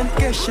treatment,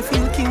 guess she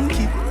feel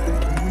kinky.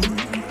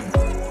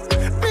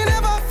 Me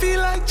never feel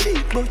like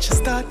cheap, but she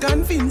start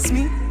convince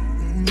me.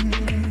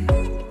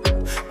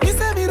 Me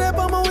say me there,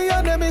 but my way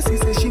on them, she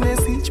say she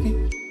message me.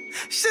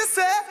 She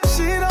say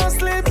she don't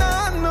sleep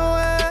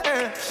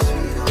nowhere. She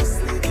don't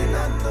sleep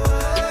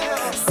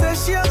nowhere. Say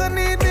she ever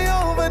need me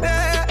over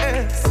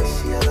there. Say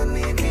she ever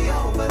need me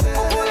over there.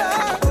 Oh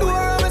Lord, do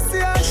her me see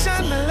her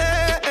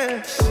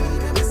chandelier. She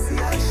me see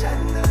her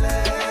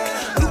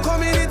chandelier. Look how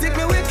me they take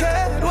me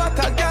wicked. What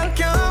a girl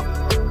can.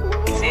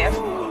 See,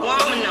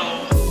 woman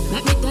now.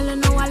 Let me tell you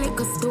now a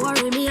little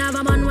story. Me have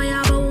a man, we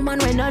have a woman,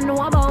 we don't know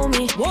about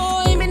me.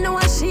 Boy, me know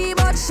a she.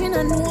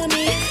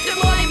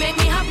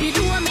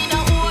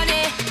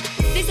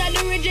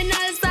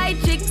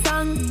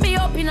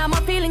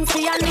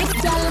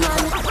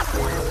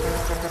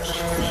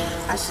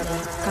 Ashley,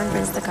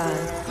 conference the call.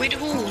 With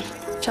who?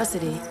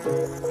 Chastity.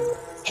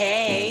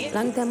 Hey.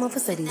 Long time off for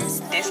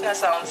studies. This not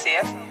sound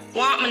safe.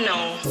 Want me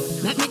know?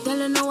 Let me tell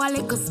you now a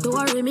little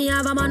story. Me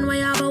have a man, we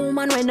have a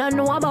woman, we don't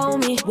know about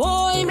me.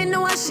 Boy, me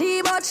know a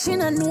she, but she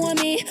don't know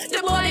me. The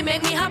boy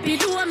make me happy,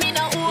 do me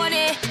not own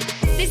it.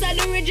 This is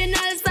the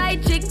original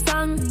side chick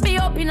song. Me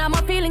open up my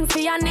feelings for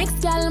your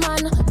next girl,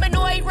 man. Me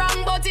know it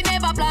wrong, but it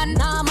never plan.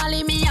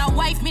 Normally me a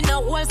wife, me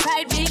no whole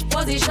side bitch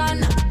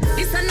position.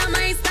 This is not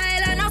my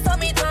style and not for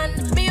me done.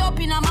 Me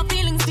open up my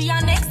feelings for your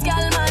next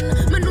girl, man.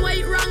 Me know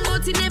it wrong,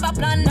 but it never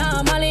plan.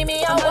 Normally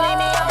me a wife.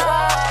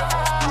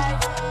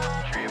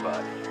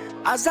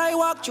 As I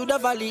walk through the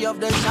valley of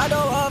the shadow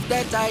of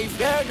death, I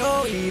fear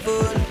no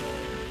evil.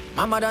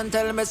 Mama done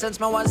tell me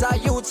since I was a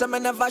youth, so me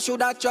never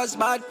should have trust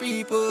bad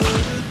people.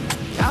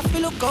 You have to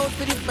look out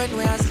for the friend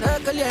where I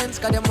circle ends,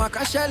 cause them walk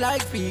a shell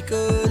like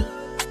vehicle.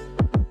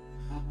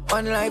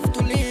 One life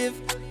to live,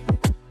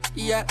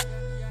 yeah.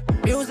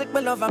 Music me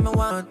love and me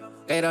want.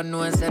 They don't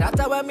know, say that's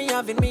why me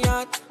have in me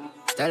heart.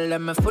 Tell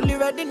them I'm fully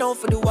ready now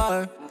for the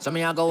war. So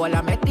me I go all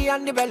I make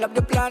and develop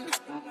the plan.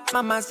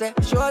 Mama say,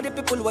 show the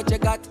people what you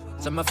got.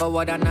 So me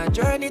forward on a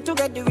journey to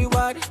get the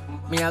reward.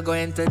 Me I go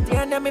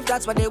entertain them if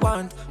that's what they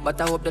want.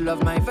 But I hope they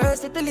love my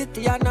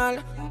versatility and all.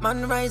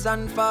 Man rise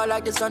and fall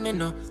like the sun, you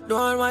know.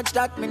 Don't watch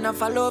that, me no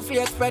follow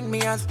fake friend.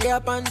 Me I stay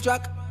up on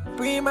track.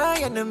 Free my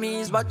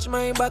enemies, watch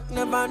my back.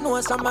 Never know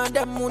some of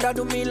them woulda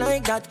do me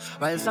like that.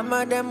 While some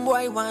of them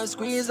boy want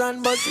squeeze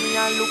and bust me,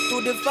 I look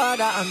to the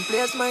Father and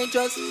place my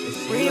trust.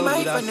 Free my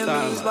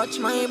enemies, watch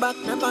my back.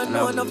 Never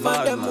know enough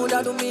of them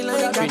woulda do me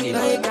like that.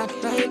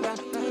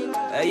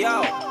 Hey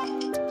yo,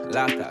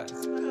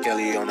 Latas.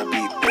 Kelly on the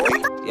beat, boy.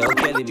 Yo,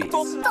 Kelly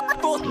beats.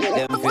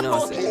 Them finna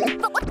say.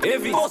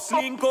 If it's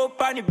link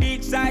up on the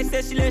beach side,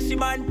 say she let she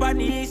man on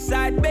the east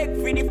side. Beg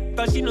for the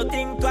cause she no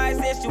think twice,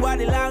 say she want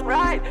the long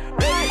ride.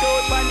 Bring it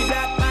out on the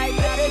black mic,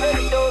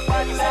 bring it out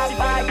on the black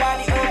mic.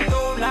 Say she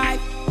feel the life.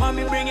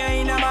 Mommy bring her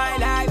in my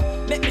life.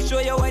 Let me show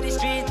you what the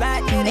streets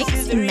like. Yeah, this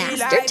is the real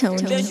life.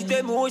 Then she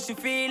tell me what she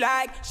feel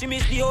like. She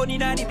miss the honey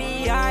and the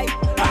beehive.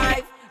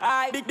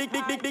 Big,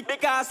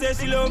 because say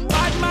she love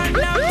bad man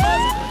now.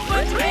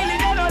 But she really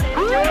don't know.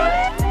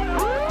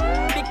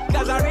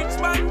 Because a rich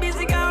man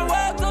busy can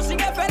work, so she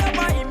get fed up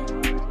by him.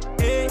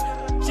 Hey,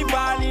 she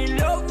fall in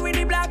love with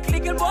the black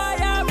little boy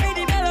and with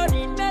the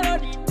melody.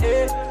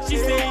 Hey, she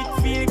say it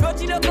feel good,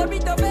 she don't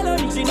commit a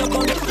felony. She don't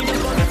commit.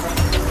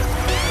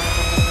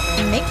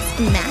 Mix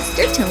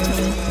Master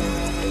Tony.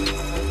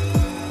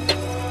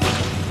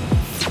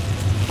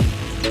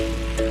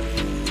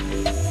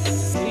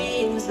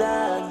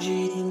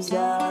 Dreams,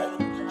 dog,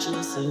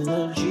 chasing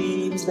my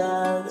dreams,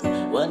 dog.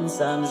 One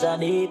Psalms a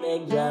day,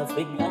 beg Jah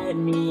for guide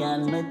me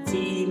and my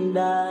team,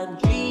 dog.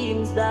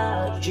 Dreams,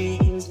 dog,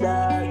 chasing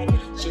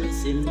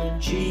my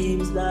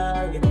dreams,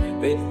 dog.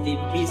 Breath in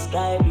the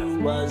sky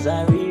blue was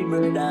a real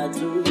bird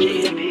to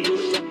me.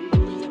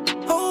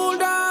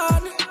 Hold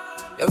on,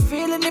 you're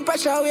feeling the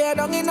pressure. We are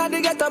down in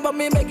the ghetto, but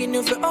me begging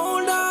you for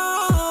hold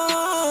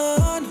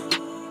on.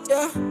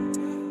 Yeah.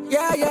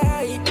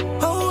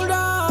 Hold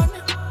on.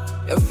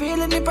 You're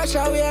feeling the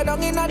pressure, we are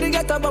down in the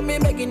ghetto, but me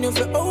begging you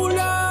for hold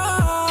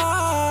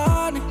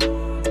on.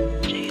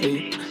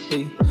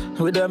 Hey,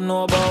 we them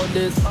know about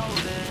this.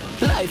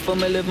 Life for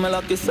me live me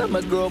lucky, so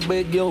me grow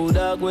big, yo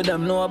dog. We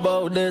them know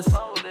about this.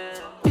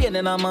 Pain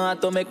in my heart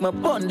to make me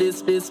pun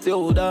this,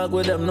 yo dog.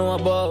 We them know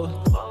about.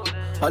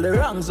 All the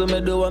wrongs we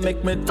me do,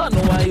 make me turn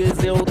why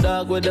is yo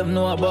dog. We them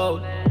know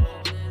about.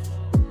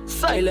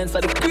 Silence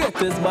are the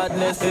greatest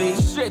badness. Hey,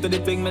 straight to the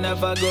thing, me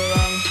never go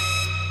wrong.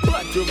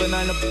 But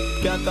juvenile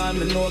can't call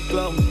me no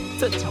clown.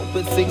 Touch up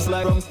with 6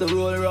 like rungs to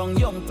roll wrong.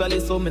 Young fella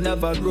so me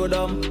never grow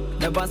down.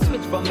 Never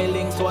switch from me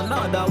links to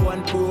another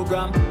one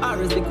program.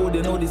 Or is the code,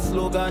 you know the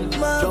slogan.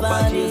 Drop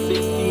a J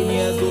 16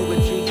 years old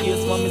with 3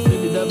 kids. Mommy see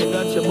the devil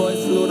got your boy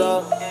slow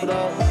down.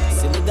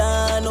 See me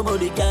gone,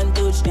 nobody can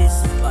touch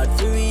this. But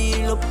for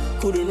real, up,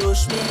 couldn't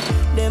rush me.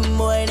 Them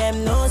boy,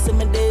 them know say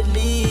me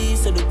deadly.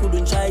 So they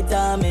couldn't try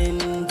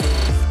timing.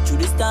 Through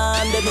this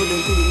time, they know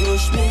them couldn't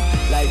rush me.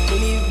 Like me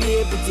live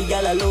be pretty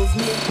gal, I love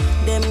me.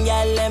 Them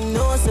gal, them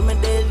know say me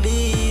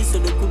deadly. So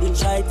they couldn't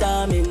try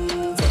timing.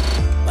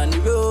 On the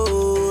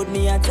road,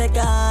 me a take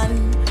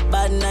on.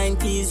 Bad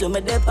 90s, so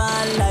me dep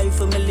on. Life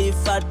for me live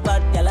fat,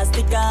 gal I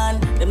stick on.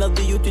 Them love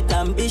the youth with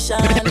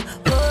ambition.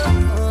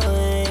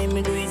 Oh,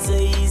 me do it so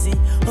easy.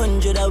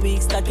 100 a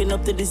week stacking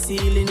up to the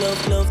ceiling.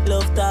 Love,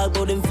 talk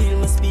about them feel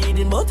me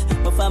speeding. But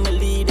my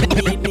family, them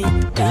need me. See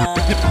me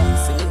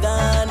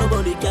gone,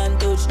 nobody can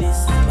touch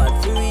this. But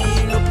for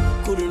real, up,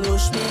 couldn't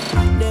rush me.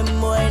 Them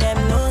boy, them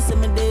know say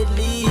me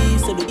deadly.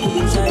 So they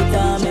couldn't try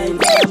timing.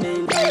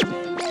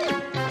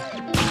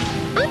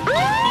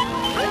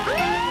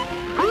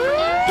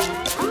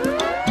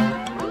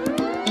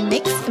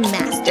 Mix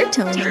Master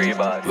Tony.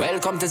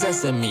 Welcome to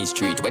Sesame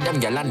Street, where them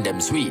gal and them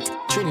sweet.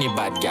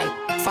 Trinidad gal,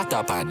 fat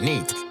up and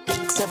neat.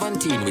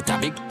 17 with a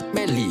big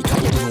belly,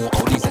 can you know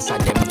how these are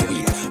them do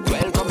it?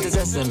 Welcome to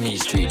Sesame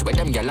Street, where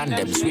them gal and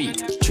them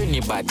sweet.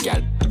 Trinidad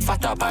gal,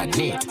 fat up and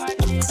neat.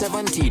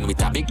 17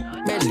 with a big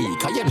belly,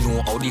 cause you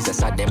know how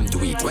these are them do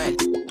it well.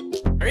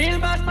 Real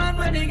bad man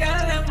when the girl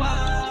them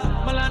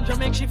wild. Melandra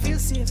make she feel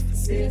safe,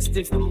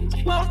 stiff.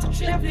 Mouth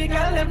shape the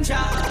girl them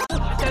child.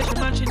 Tell she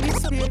man she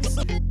needs space.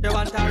 They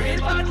want a real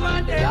bad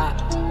man there.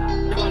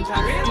 They want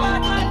a real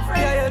bad man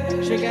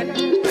friend. She get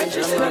when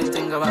she see them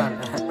thing about.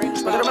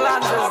 But the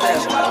Melandra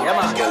is there. Yeah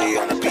man. Girlie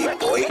on the beat,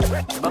 boy.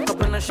 Back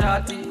up in the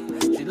shawty.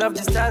 She love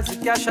the styles, the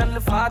cash and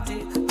the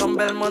fatty. Come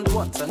Belmont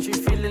once and she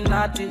feeling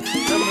naughty.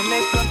 Tell me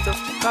make fun to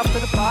come to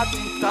the party.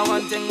 Cause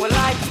one thing we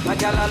like, a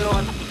girl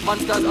alone.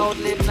 Monsters out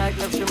late night,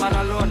 left she man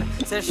alone.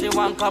 Say she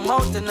want come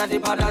out in the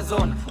bad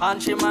zone.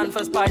 And she man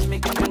for spice me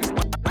coming.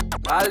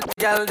 All the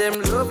girl them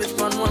love it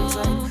on one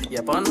side.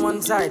 Yep, on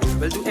one side.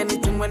 We'll do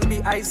anything when we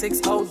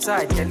I6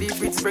 outside. Kelly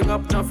Beats bring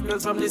up tough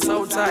girls from the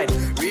south side.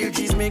 Real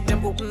G's make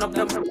them open up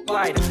them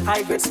wide.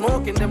 High grade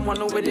smoking them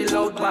one with the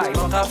loud vibe.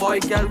 Not a boy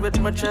girl with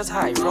my chest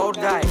high. Road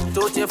guy.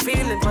 Don't you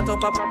feel it, but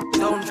up,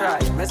 don't try.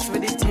 Mess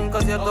with the team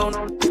cause you're gone.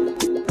 A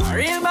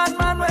real bad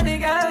man when the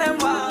girl them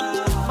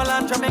wild.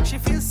 Melandra make she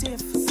feel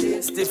safe.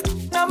 Stiff.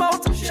 I'm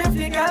out, shift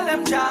the girl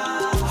them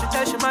jaw. She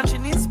tell she man she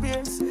needs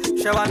space.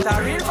 She want a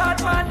real bad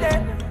man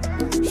then.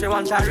 She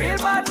want a real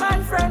bad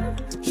man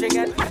friend. She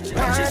get when she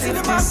see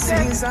the back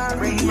then.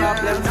 Bring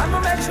problems and no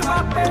make she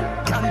back then.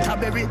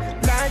 Canterbury,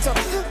 lights up,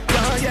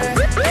 yeah.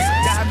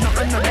 Got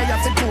nothing no day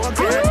have to go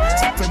again.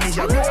 Check for me, a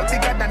road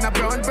bigger than a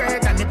brown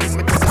bread. And it bring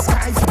me to the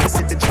sky, so you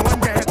see the drone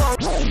there.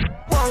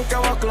 1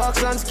 hour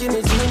clocks and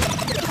skinny jeans.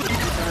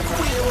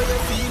 Where you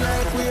feel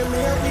like we're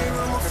me,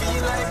 where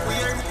feel like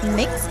we're.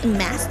 Mix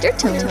Master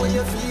Tony. Where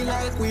you feel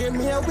like we're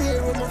me, where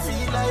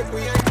feel like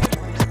we're.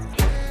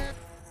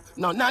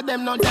 None of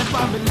them not dead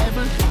on the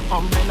level.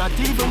 Me not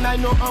even I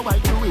know how I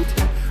do it.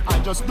 I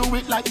just do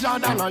it like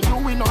Jordan or you,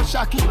 we know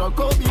Shaquille or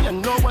Kobe,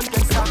 and no one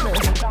can stop me.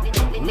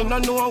 Me no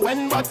know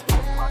when, but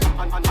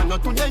I know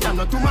today, I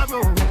know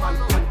tomorrow.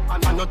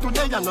 I know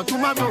today, I know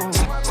tomorrow.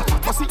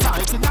 But see,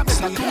 I see that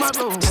better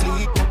tomorrow.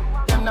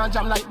 Them not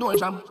jam like don't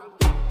jam.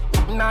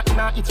 Nah,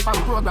 it's fan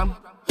program.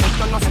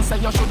 You know, say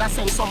you should have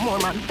sent some more,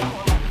 man.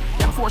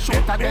 Them 4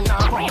 shorter than I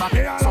come back.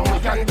 So we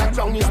can get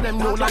down is them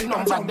no like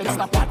number. Them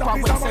stop up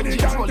when said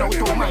Jesus roll out.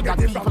 Oh my God,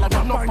 people are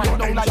run up and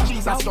down like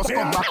Jesus just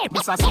come back.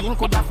 This a scene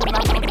could have full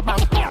of blood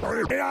bank.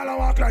 They all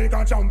walk like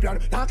a champion,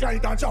 talk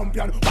like a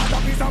champion. What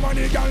a piece of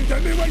money, girl, tell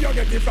me where you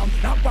get it from.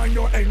 Knock on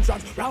your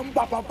entrance, ram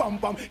pa pa pam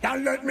pam.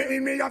 Can't let me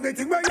in, me have the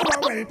thing where you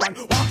are waiting.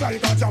 Walk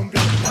like a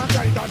champion, talk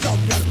like a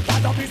champion.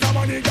 What a piece of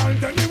money, girl,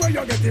 tell me where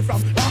you get it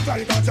from. Walk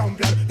like a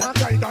champion, talk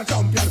like a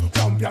champion.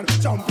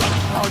 Champion,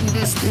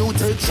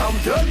 undisputed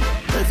champion.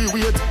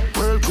 Heavyweight,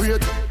 world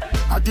great.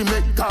 At the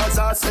Met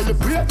Gaza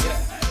celebrate.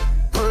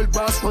 World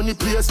boss run the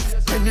place.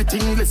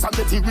 Anything less I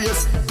get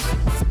erased.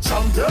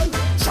 Champion.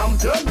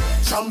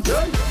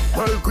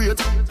 World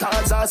great.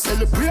 Gaza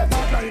celebrate.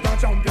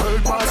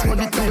 World boss run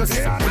the place.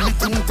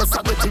 Anything less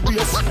I get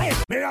erased.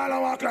 Me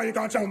all walk like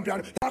a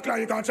champion. Talk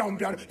like a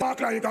champion. Talk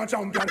like a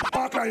champion.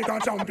 Talk like a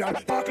champion.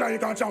 Talk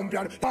like a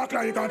champion. Talk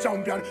like a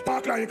champion.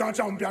 Talk like a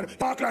champion.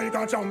 Talk like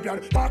a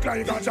champion. Talk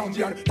like a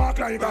champion. Talk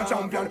like a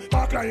champion.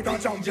 Talk like a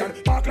champion.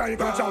 Talk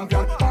like a champion. Talk like a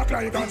champion. Talk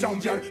like a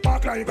champion.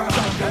 Talk like a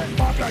champion.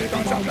 Talk like a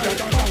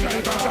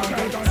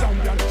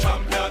champion.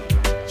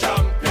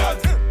 Champion.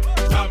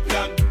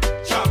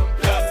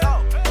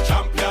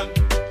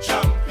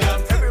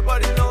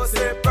 Everybody knows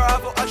say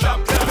bravo a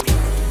champion.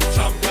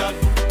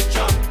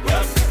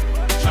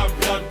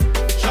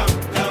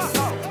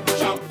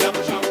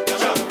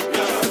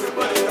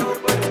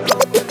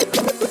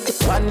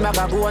 One bag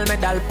of gold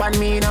medal pan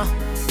me now.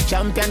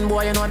 Champion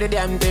boy, you know the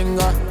damn thing.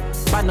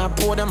 Pan a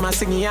podium a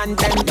sing and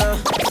tender.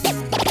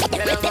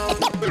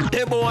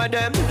 The boy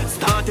them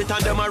start it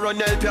and them a run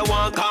help you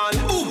one call.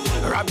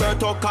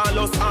 Roberto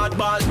Carlos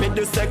hardball. Make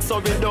the sex so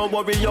we don't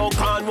worry you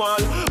can't wall.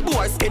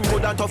 Boy skin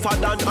good and tougher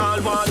than all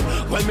wall.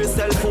 When me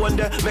cell phone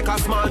there make a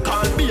small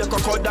call. Be a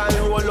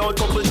crocodile roll out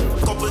couple.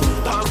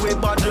 Talk with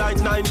bad like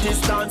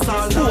 90s dance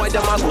all. Boy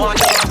them a go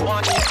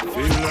on.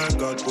 Feel like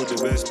God put the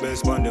best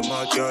man them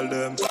a call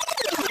them.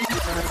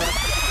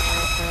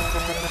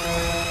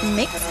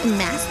 Mix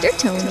Master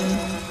Tony.